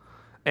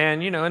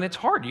 And, you know, and it's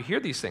hard. You hear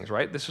these things,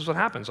 right? This is what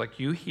happens. Like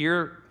you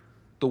hear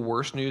the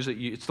worst news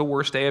it's the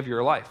worst day of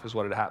your life is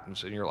what it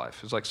happens in your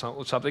life. It's like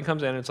something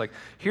comes in and it's like,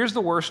 here's the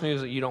worst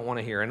news that you don't want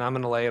to hear and I'm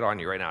going to lay it on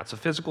you right now. It's a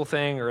physical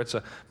thing or it's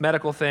a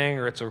medical thing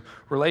or it's a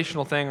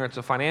relational thing or it's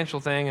a financial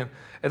thing. And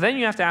then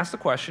you have to ask the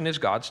question, is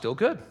God still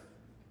good?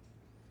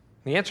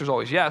 The answer is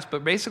always yes,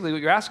 but basically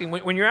what you're asking,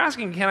 when you're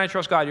asking, can I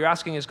trust God? You're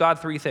asking, is God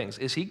 3 things?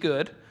 Is he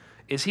good?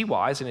 Is he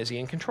wise? And is he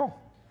in control?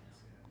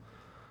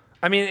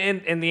 I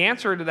mean, and the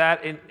answer to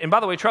that, and by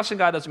the way, trusting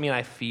God doesn't mean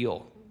I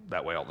feel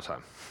that way all the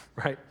time,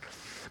 right?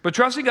 But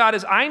trusting God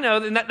is, I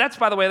know, and that's,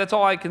 by the way, that's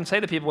all I can say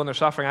to people when they're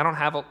suffering. I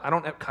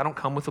don't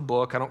come with a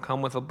book. I don't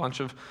come with a bunch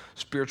of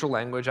spiritual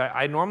language.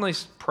 I normally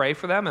pray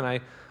for them, and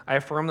I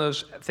affirm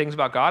those things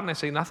about God, and I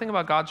say nothing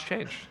about God's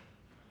changed.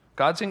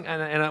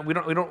 We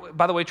don't.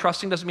 By the way,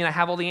 trusting doesn't mean I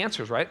have all the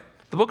answers, right?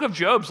 The book of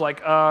Job's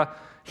like,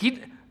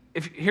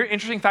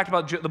 interesting fact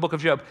about the book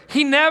of Job,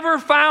 he never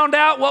found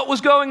out what was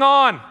going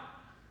on.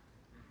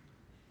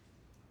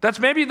 That's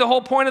maybe the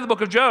whole point of the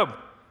book of Job.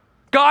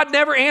 God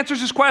never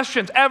answers his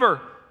questions, ever.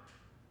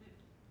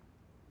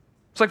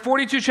 It's like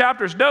 42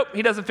 chapters. Nope,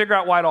 he doesn't figure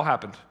out why it all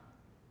happened.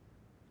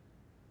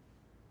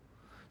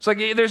 It's like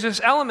there's this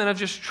element of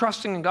just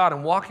trusting in God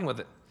and walking with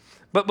it.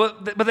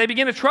 But they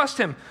begin to trust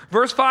him.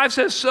 Verse 5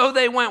 says, so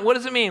they went. What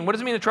does it mean? What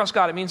does it mean to trust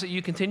God? It means that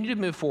you continue to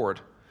move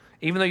forward,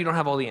 even though you don't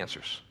have all the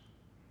answers.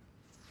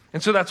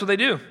 And so that's what they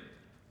do.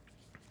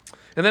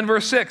 And then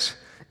verse 6,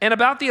 and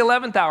about the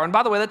 11th hour, and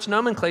by the way, that's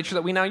nomenclature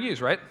that we now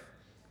use, right?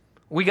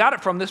 We got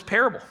it from this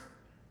parable.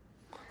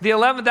 The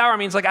 11th hour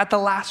means like at the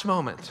last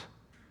moment.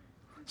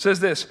 It says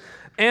this,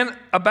 and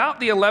about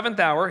the 11th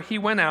hour, he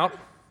went out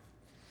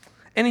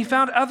and he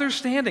found others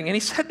standing. And he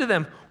said to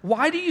them,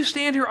 why do you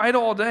stand here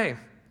idle all day?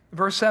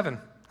 Verse 7,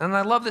 and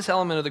I love this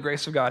element of the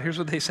grace of God. Here's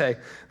what they say.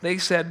 They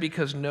said,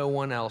 because no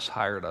one else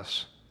hired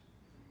us.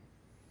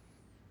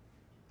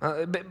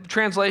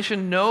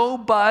 Translation,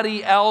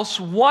 nobody else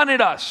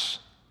wanted us.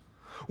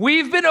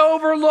 We've been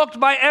overlooked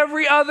by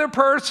every other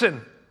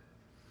person.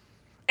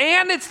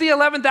 And it's the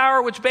 11th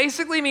hour, which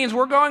basically means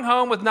we're going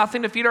home with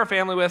nothing to feed our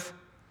family with.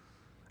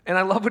 And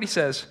I love what he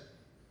says.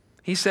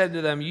 He said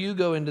to them, you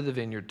go into the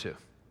vineyard too.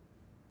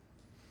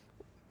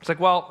 It's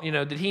like, well, you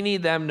know, did he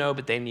need them? No,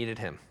 but they needed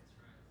him.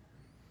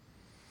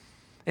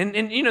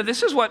 And you know,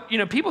 this is what, you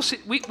know, people see,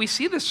 we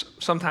see this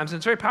sometimes, and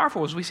it's very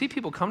powerful, is we see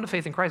people come to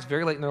faith in Christ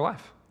very late in their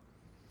life.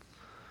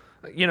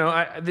 You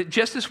know,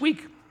 just this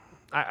week,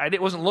 I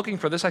wasn't looking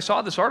for this. I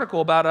saw this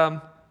article about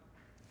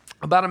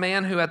a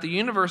man who at the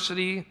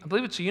university, I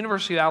believe it's the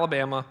University of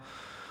Alabama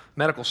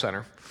Medical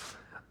Center,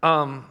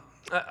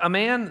 a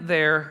man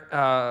there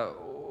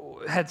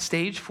had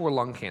stage 4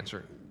 lung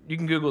cancer. You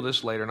can Google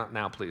this later, not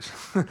now, please.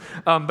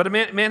 But a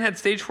man had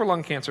stage 4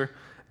 lung cancer,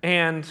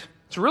 and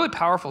it's a really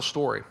powerful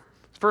story.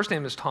 His first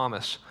name is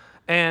Thomas,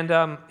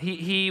 and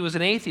he was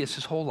an atheist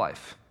his whole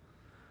life.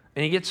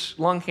 And he gets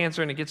lung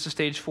cancer, and he gets to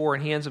stage 4,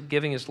 and he ends up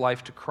giving his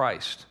life to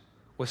Christ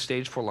with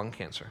stage 4 lung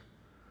cancer.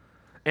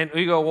 And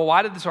we go, well,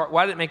 why did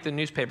it make the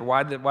newspaper?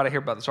 Why did I hear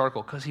about this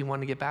article? Because he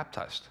wanted to get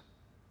baptized.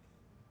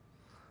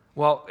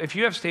 Well, if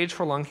you have stage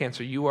 4 lung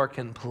cancer, you are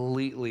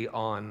completely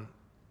on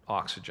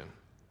oxygen.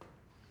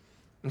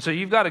 And so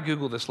you've got to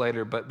Google this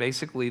later, but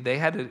basically they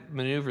had to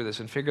maneuver this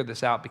and figure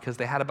this out because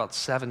they had about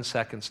 7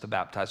 seconds to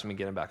baptize him and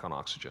get him back on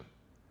oxygen.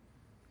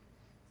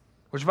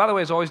 Which, by the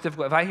way, is always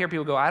difficult. If I hear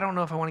people go, I don't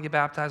know if I want to get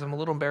baptized, I'm a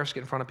little embarrassed to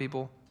get in front of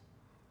people.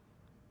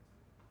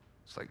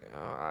 It's like,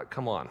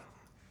 come on.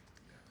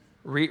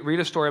 Read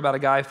a story about a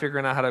guy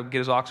figuring out how to get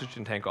his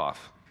oxygen tank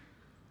off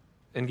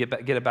and get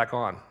it back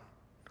on.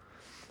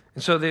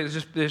 And so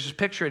there's this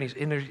picture,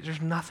 and there's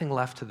nothing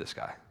left to this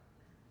guy.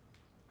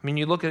 I mean,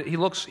 you look at he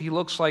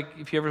looks like,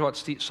 if you ever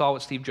saw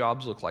what Steve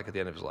Jobs looked like at the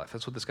end of his life,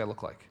 that's what this guy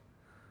looked like.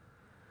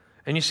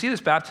 And you see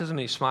this baptism,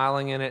 and he's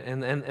smiling in it.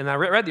 And I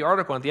read the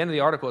article. At the end of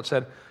the article, it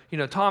said,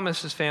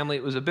 Thomas's family,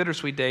 it was a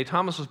bittersweet day.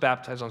 Thomas was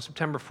baptized on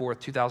September 4th,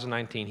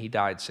 2019. He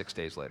died 6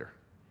 days later.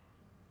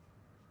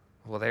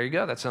 Well, there you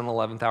go. That's an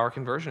 11th hour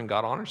conversion.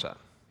 God honors that.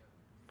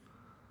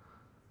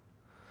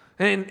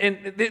 And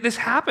this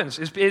happens.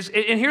 And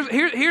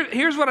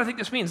here's what I think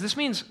this means. This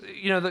means,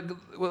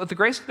 what the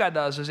grace of God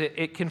does is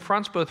it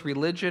confronts both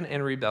religion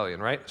and rebellion,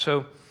 right?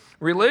 So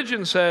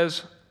religion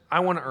says,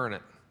 I want to earn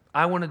it.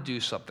 I want to do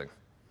something.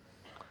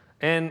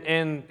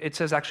 And it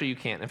says, actually, you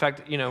can't. In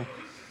fact,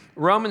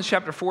 Romans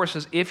chapter 4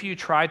 says, if you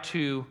try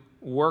to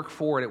work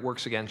for it, it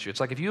works against you. It's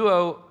like if you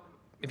owe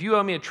me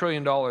 $1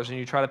 trillion and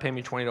you try to pay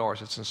me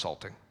 $20, it's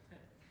insulting.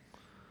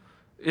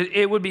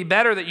 It would be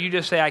better that you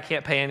just say, I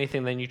can't pay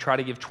anything, than you try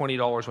to give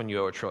 $20 when you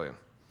owe $1 trillion.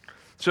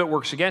 So it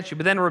works against you.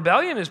 But then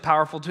rebellion is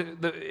powerful too.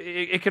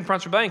 It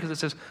confronts rebellion because it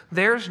says,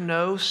 there's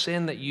no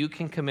sin that you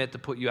can commit to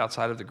put you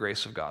outside of the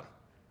grace of God.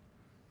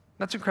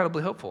 That's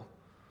incredibly hopeful.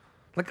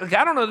 Like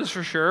I don't know this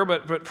for sure,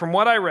 but from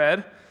what I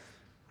read,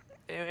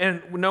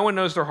 and no one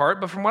knows their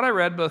heart, but from what I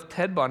read, both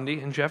Ted Bundy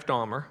and Jeffrey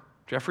Dahmer,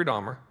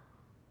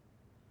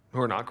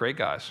 who are not great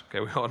guys, okay,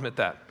 we all admit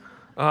that.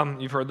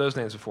 You've heard those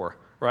names before.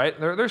 Right?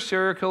 They're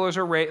serial killers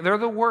or they're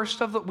the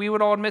worst we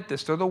would all admit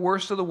this. They're the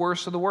worst of the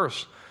worst of the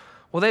worst.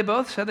 Well, they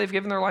both said they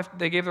gave their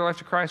life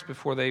to Christ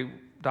before they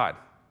died.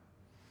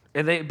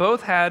 And they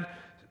both had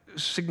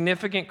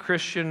significant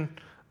Christian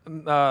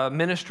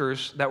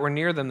ministers that were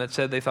near them that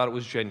said they thought it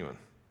was genuine.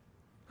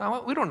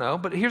 Now, we don't know,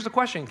 but here's the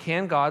question.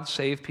 Can God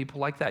save people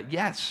like that?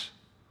 Yes.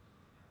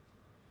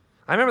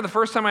 I remember the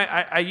first time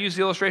I used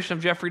the illustration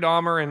of Jeffrey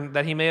Dahmer and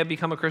that he may have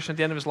become a Christian at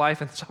the end of his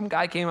life, and some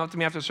guy came up to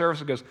me after service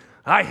and goes,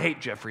 I hate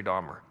Jeffrey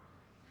Dahmer.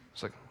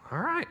 It's like, all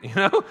right,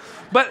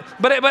 But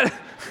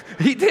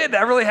he did.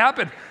 That really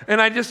happened. And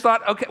I just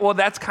thought, okay, well,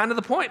 that's kind of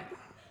the point.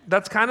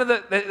 That's kind of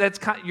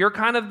you're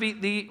kind of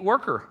the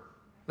worker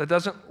that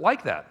doesn't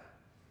like that,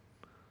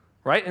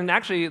 right? And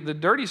actually, the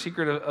dirty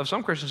secret of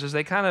some Christians is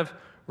they kind of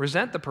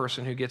resent the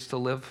person who gets to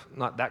live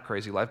not that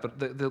crazy life, but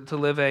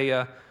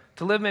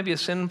to live maybe a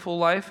sinful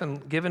life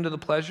and give into the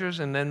pleasures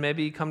and then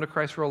maybe come to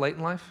Christ real late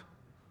in life.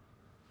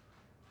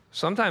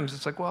 Sometimes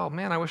it's like, well,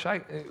 man, I wish I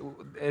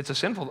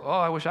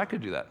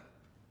could do that.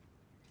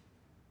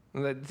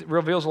 And that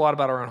reveals a lot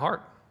about our own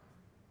heart.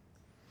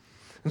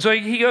 And so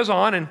he goes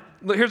on, and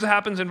here's what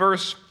happens in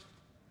verse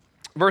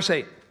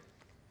 8. It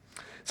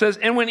says,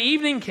 and when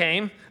evening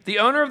came, the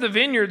owner of the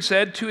vineyard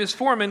said to his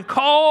foreman,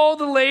 call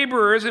the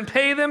laborers and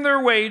pay them their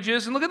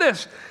wages. And look at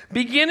this,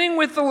 beginning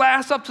with the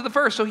last up to the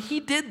first. So he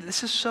did,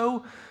 this is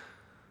so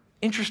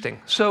interesting.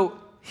 So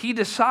he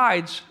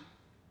decides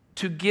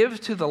to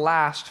give to the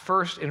last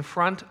first in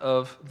front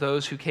of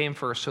those who came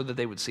first so that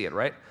they would see it,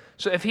 right?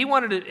 So if he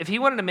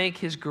wanted to make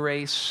his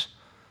grace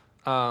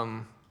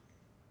and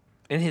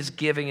his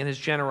giving and his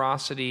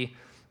generosity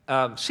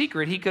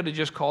secret, he could have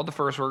just called the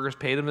first workers,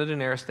 paid them the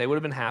denarius, they would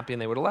have been happy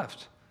and they would have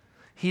left.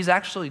 He's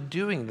actually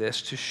doing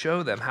this to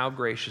show them how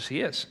gracious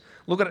he is.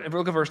 Look at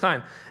verse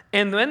 9.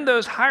 And when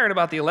those hired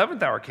about the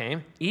 11th hour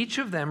came, each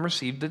of them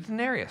received a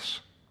denarius.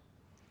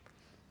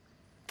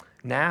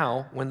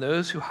 Now, when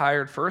those who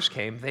hired first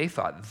came, they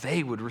thought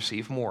they would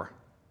receive more.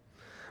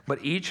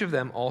 But each of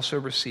them also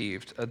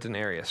received a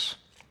denarius.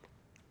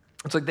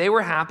 It's like they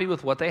were happy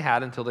with what they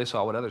had until they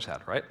saw what others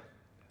had, right?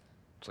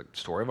 It's like the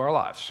story of our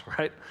lives,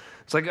 right?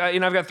 It's like,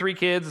 I've got 3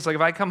 kids. It's like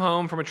if I come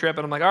home from a trip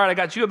and I'm like, all right, I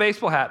got you a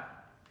baseball hat.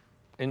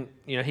 And,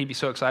 he'd be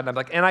so excited. I'm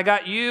like, and I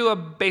got you a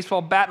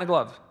baseball bat and a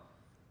glove.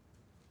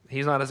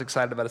 He's not as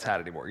excited about his hat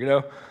anymore,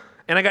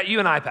 And I got you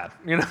an iPad,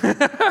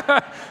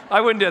 I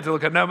wouldn't do it to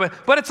look at no,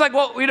 but it's like,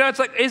 well, it's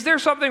like, is there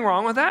something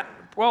wrong with that?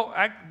 Well,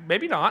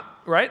 maybe not,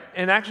 right?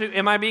 And actually,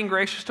 am I being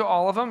gracious to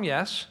all of them?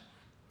 Yes.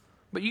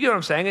 But you get what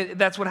I'm saying?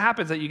 That's what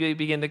happens, that you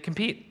begin to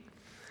compete.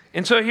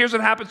 And so here's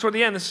what happens toward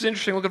the end. This is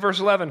interesting. Look at verse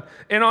 11.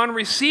 And on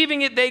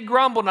receiving it, they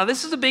grumbled. Now,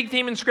 this is a big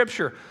theme in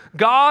Scripture.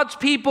 God's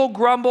people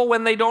grumble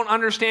when they don't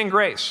understand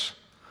grace,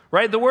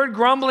 right? The word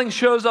grumbling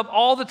shows up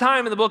all the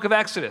time in the book of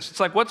Exodus. It's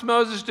like, what's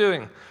Moses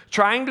doing?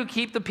 Trying to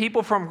keep the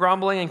people from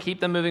grumbling and keep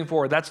them moving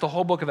forward. That's the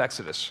whole book of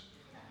Exodus.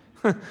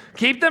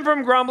 Keep them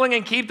from grumbling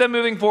and keep them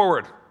moving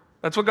forward.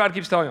 That's what God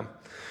keeps telling them.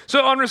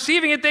 So on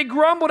receiving it, they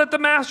grumbled at the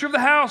master of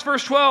the house.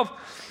 Verse 12.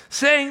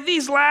 Saying,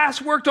 these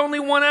last worked only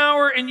 1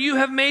 hour, and you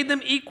have made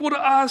them equal to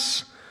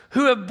us,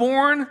 who have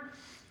borne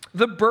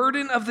the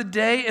burden of the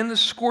day and the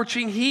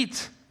scorching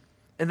heat.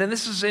 And then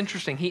this is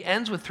interesting. He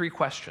ends with 3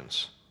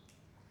 questions.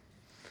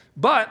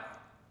 But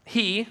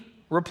he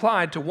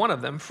replied to one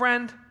of them,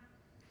 friend,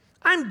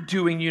 I'm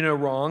doing you no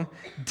wrong.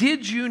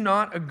 Did you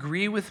not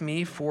agree with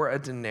me for a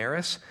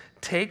denarius?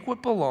 Take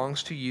what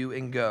belongs to you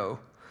and go.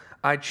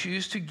 I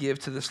choose to give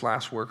to this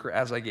last worker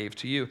as I gave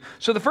to you.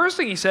 So the first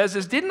thing he says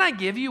is, didn't I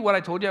give you what I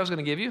told you I was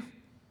going to give you?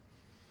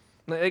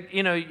 Like,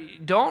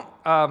 don't,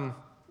 I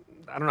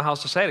don't know how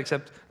else to say it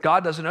except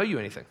God doesn't owe you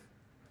anything.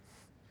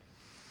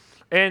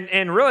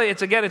 And really,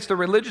 it's the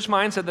religious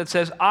mindset that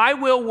says, I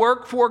will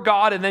work for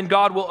God and then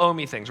God will owe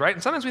me things, right?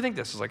 And sometimes we think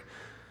this is like,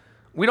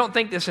 we don't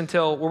think this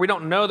we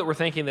don't know that we're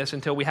thinking this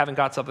until we haven't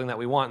got something that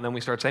we want, and then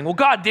we start saying, well,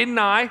 God, didn't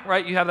I?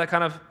 Right? You have that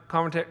kind of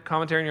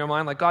commentary in your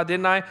mind, like, God,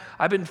 didn't I?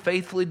 I've been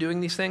faithfully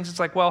doing these things. It's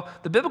like, well,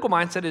 the biblical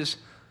mindset is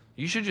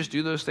you should just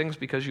do those things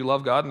because you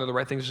love God and they're the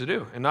right things to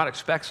do and not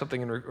expect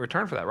something in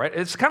return for that, right?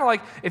 It's kind of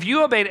like if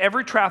you obeyed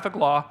every traffic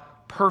law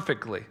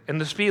perfectly and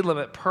the speed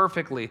limit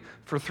perfectly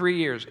for 3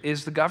 years,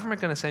 is the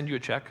government going to send you a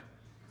check?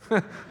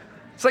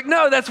 It's like,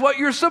 no, that's what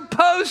you're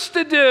supposed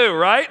to do,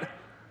 right?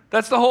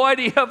 That's the whole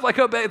idea of like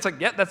obey. It's like,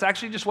 yeah, that's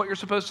actually just what you're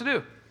supposed to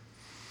do.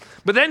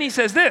 But then he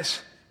says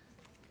this,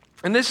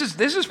 and this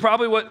is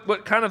probably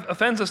what kind of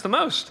offends us the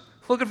most.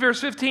 Look at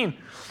verse 15.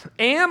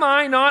 Am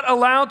I not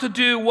allowed to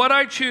do what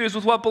I choose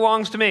with what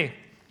belongs to me?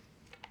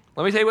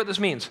 Let me tell you what this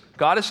means.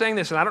 God is saying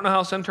this, and I don't know how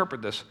else to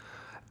interpret this.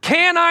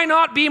 Can I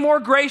not be more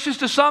gracious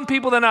to some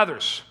people than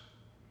others?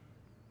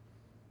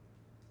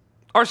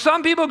 Are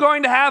some people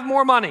going to have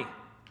more money?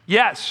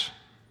 Yes.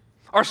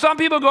 Are some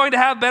people going to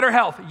have better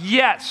health?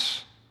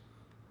 Yes.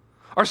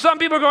 Are some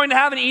people going to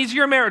have an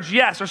easier marriage?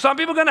 Yes. Are some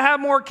people going to have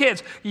more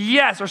kids?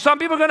 Yes. Are some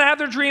people going to have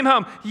their dream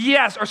home?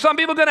 Yes. Are some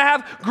people going to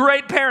have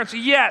great parents?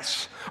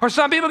 Yes. Are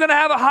some people going to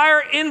have a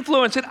higher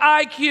influence in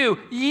IQ?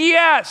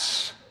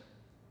 Yes.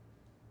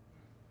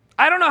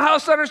 I don't know how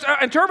else to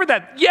interpret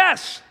that.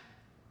 Yes.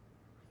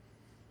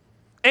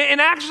 And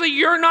actually,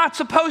 you're not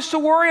supposed to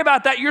worry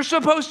about that. You're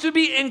supposed to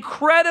be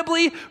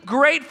incredibly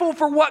grateful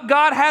for what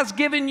God has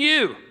given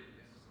you.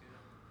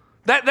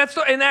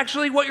 And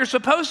actually what you're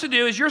supposed to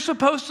do is you're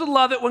supposed to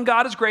love it when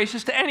God is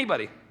gracious to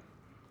anybody.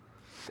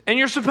 And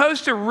you're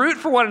supposed to root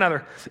for one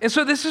another. And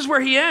so this is where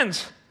he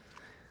ends.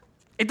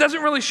 It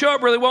doesn't really show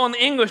up really well in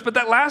the English, but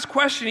that last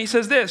question, he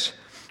says this,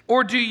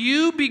 or do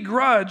you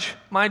begrudge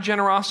my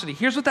generosity?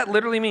 Here's what that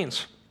literally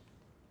means.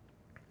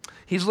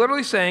 He's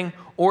literally saying,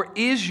 or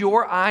is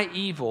your eye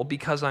evil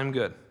because I'm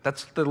good?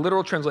 That's the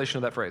literal translation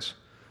of that phrase.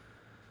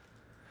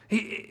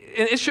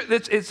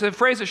 It's a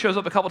phrase that shows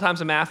up a couple times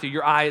in Matthew,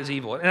 your eye is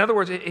evil. In other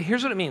words,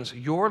 here's what it means.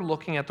 You're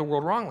looking at the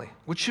world wrongly,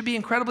 which should be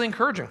incredibly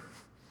encouraging,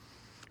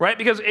 right?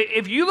 Because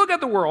if you look at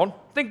the world,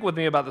 think with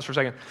me about this for a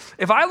second.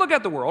 If I look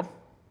at the world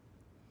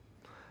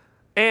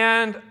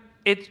and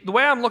the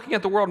way I'm looking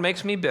at the world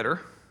makes me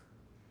bitter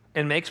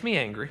and makes me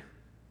angry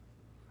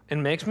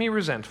and makes me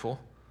resentful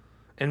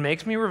and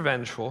makes me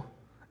revengeful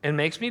and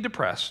makes me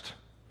depressed,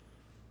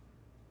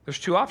 there's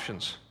two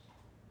options.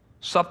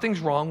 Something's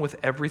wrong with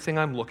everything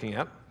I'm looking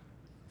at,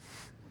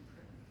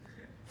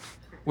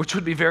 which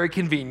would be very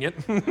convenient.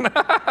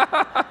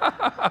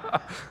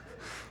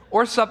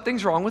 Or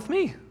something's wrong with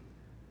me.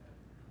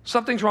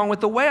 Something's wrong with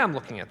the way I'm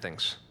looking at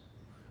things,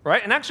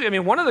 right? And actually,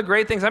 one of the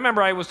great things, I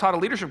remember I was taught a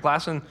leadership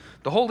class, and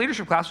the whole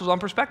leadership class was on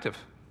perspective.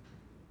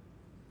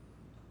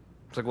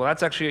 It's like, well,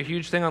 that's actually a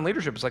huge thing on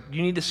leadership. It's like,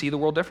 you need to see the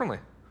world differently.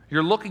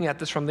 You're looking at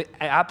this from the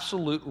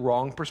absolute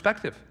wrong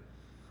perspective.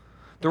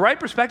 The right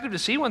perspective to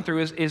see one through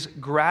is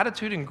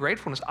gratitude and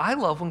gratefulness. I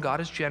love when God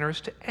is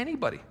generous to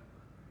anybody.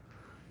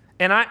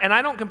 And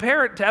I don't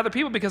compare it to other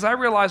people because I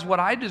realize what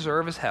I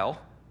deserve is hell.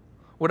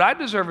 What I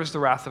deserve is the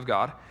wrath of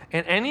God.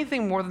 And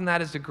anything more than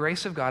that is the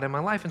grace of God in my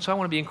life. And so I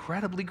want to be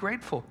incredibly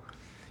grateful.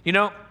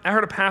 I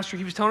heard a pastor,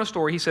 he was telling a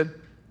story. He said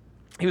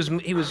he was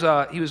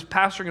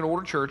pastoring an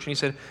older church, and he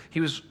said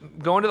he was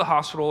going to the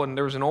hospital, and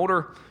there was an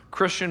older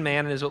Christian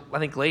man in his, I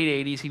think,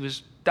 late 80s. He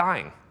was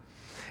dying.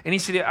 And he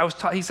said, I was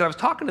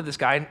talking to this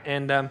guy,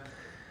 and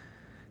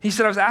he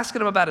said, I was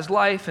asking him about his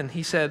life, and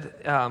he said,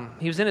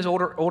 he was in his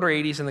older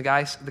 80s, and the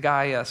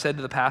guy said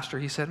to the pastor,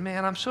 he said,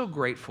 man, I'm so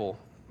grateful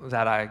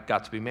that I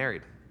got to be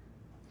married.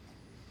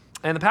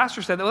 And the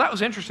pastor said, well, that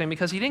was interesting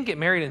because he didn't get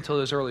married until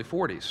his early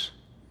 40s.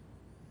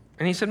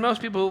 And he said,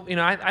 most people,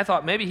 I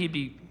thought maybe he'd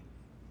be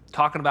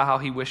talking about how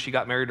he wished he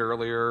got married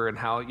earlier and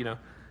how,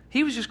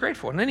 he was just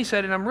grateful. And then he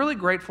said, and I'm really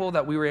grateful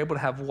that we were able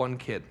to have one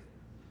kid.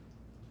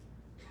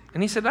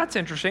 And he said, that's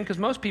interesting because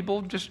most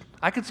people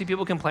I could see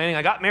people complaining,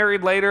 I got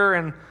married later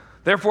and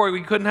therefore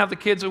we couldn't have the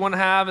kids we want to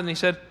have. And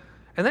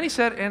then he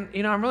said,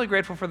 I'm really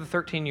grateful for the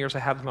 13 years I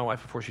had with my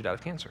wife before she died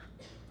of cancer.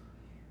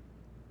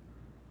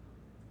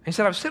 And he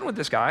said, I was sitting with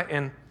this guy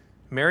and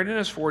married in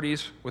his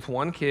 40s with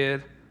one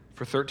kid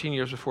for 13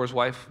 years before his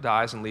wife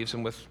dies and leaves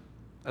him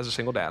as a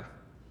single dad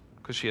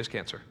because she has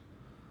cancer.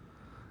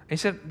 And he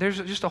said, there's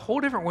just a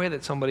whole different way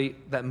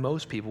that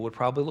most people would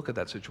probably look at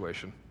that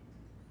situation.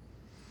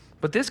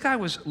 But this guy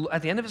was,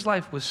 at the end of his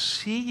life, was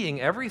seeing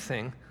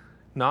everything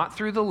not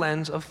through the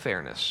lens of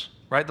fairness,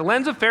 right? The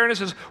lens of fairness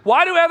is,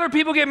 why do other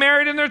people get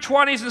married in their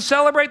 20s and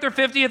celebrate their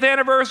 50th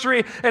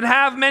anniversary and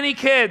have many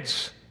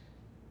kids?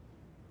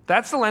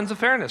 That's the lens of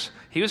fairness.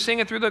 He was seeing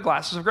it through the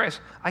glasses of grace.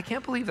 I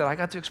can't believe that I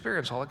got to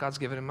experience all that God's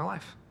given in my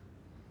life.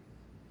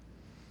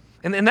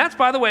 And that's,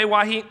 by the way,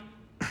 why he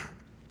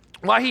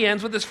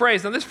ends with this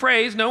phrase. Now, this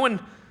phrase, no one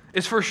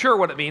is for sure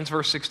what it means,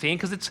 verse 16,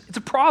 because it's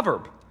a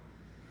proverb.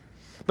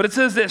 But it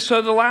says this,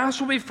 so the last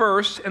will be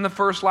first and the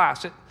first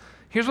last.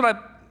 Here's what I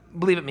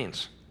believe it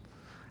means.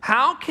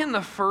 How can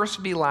the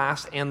first be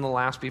last and the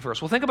last be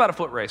first? Well, think about a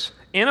foot race.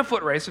 In a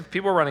foot race, if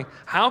people are running,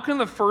 how can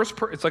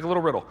it's like a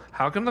little riddle.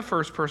 How can the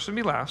first person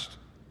be last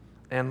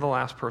and the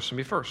last person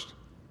be first?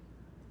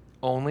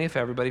 only if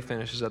everybody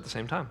finishes at the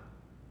same time.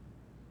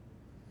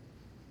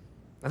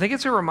 I think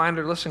it's a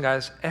reminder, listen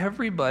guys,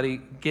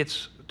 everybody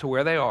gets to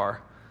where they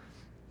are,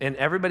 and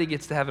everybody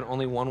gets to heaven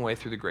only one way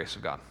through the grace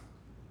of God.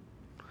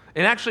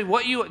 And actually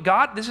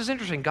this is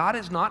interesting, God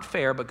is not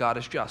fair, but God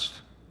is just.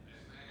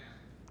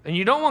 And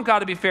you don't want God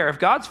to be fair. If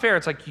God's fair,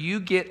 it's like you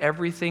get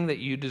everything that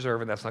you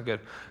deserve, and that's not good.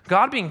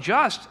 God being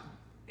just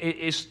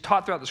is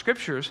taught throughout the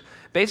scriptures.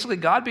 Basically,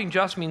 God being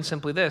just means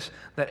simply this,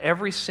 that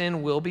every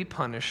sin will be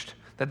punished,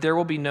 that there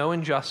will be no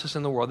injustice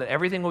in the world, that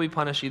everything will be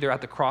punished either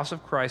at the cross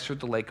of Christ or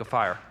the lake of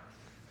fire.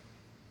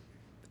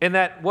 And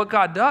that what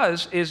God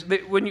does is,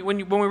 that when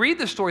we read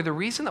this story, the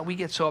reason that we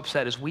get so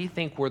upset is we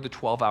think we're the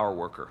 12-hour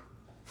worker.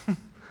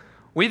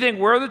 We think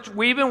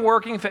we've been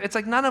working. It's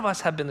like none of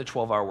us have been the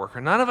 12-hour worker.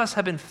 None of us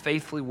have been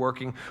faithfully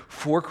working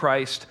for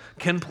Christ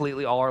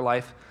completely all our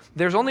life.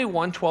 There's only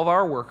one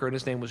 12-hour worker, and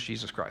his name was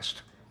Jesus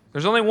Christ.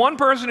 There's only one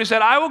person who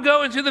said, I will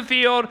go into the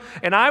field,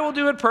 and I will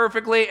do it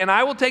perfectly, and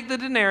I will take the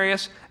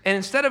denarius, and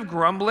instead of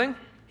grumbling,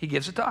 he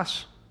gives it to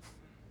us.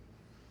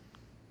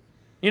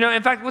 You know,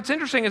 in fact, what's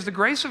interesting is the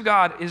grace of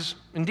God is,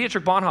 and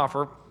Dietrich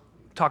Bonhoeffer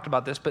talked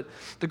about this, but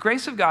the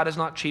grace of God is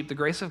not cheap. The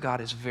grace of God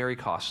is very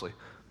costly.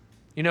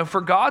 You know,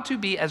 for God to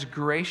be as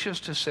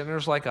gracious to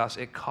sinners like us,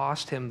 it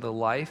cost him the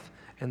life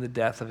and the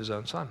death of his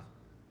own son.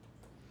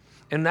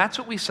 And that's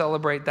what we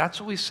celebrate.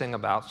 That's what we sing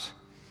about.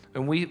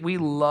 And we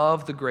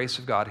love the grace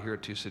of God here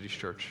at Two Cities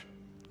Church.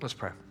 Let's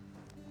pray.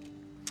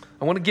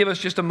 I want to give us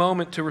just a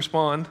moment to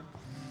respond.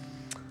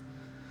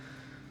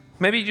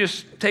 Maybe you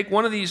just take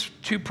one of these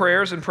two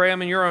prayers and pray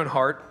them in your own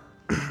heart.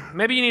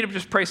 Maybe you need to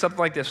just pray something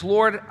like this.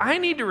 Lord, I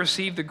need to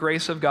receive the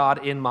grace of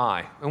God in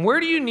my. And where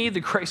do you need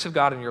the grace of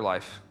God in your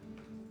life?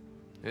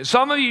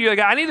 Some of you, you're like,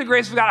 I need the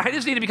grace of God. I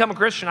just need to become a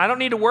Christian. I don't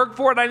need to work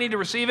for it. I need to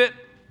receive it.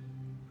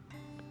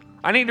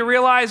 I need to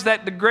realize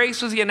that the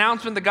grace is the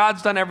announcement that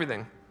God's done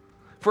everything.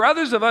 For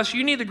others of us,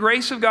 you need the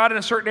grace of God in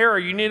a certain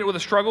area. You need it with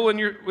a struggle in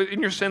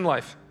your sin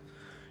life.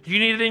 You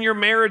need it in your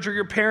marriage or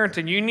your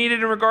parenting. You need it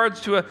in regards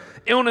to an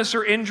illness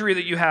or injury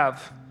that you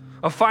have,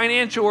 a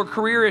financial or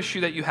career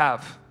issue that you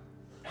have.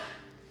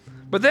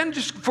 But then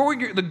just for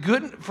the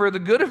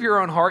good of your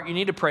own heart, you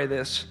need to pray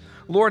this.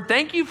 Lord,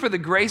 thank you for the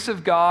grace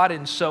of God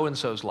in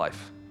so-and-so's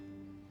life.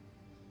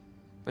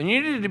 And you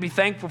need to be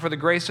thankful for the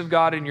grace of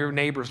God in your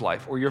neighbor's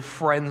life or your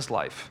friend's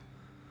life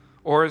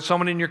or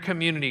someone in your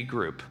community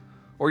group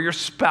or your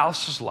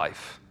spouse's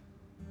life.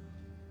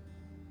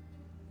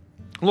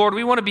 Lord,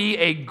 we want to be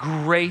a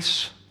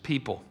grace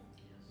people.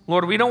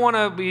 Lord, we don't want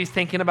to be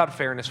thinking about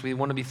fairness. We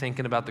want to be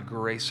thinking about the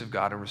grace of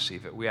God and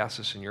receive it. We ask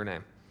this in your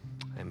name.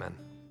 Amen.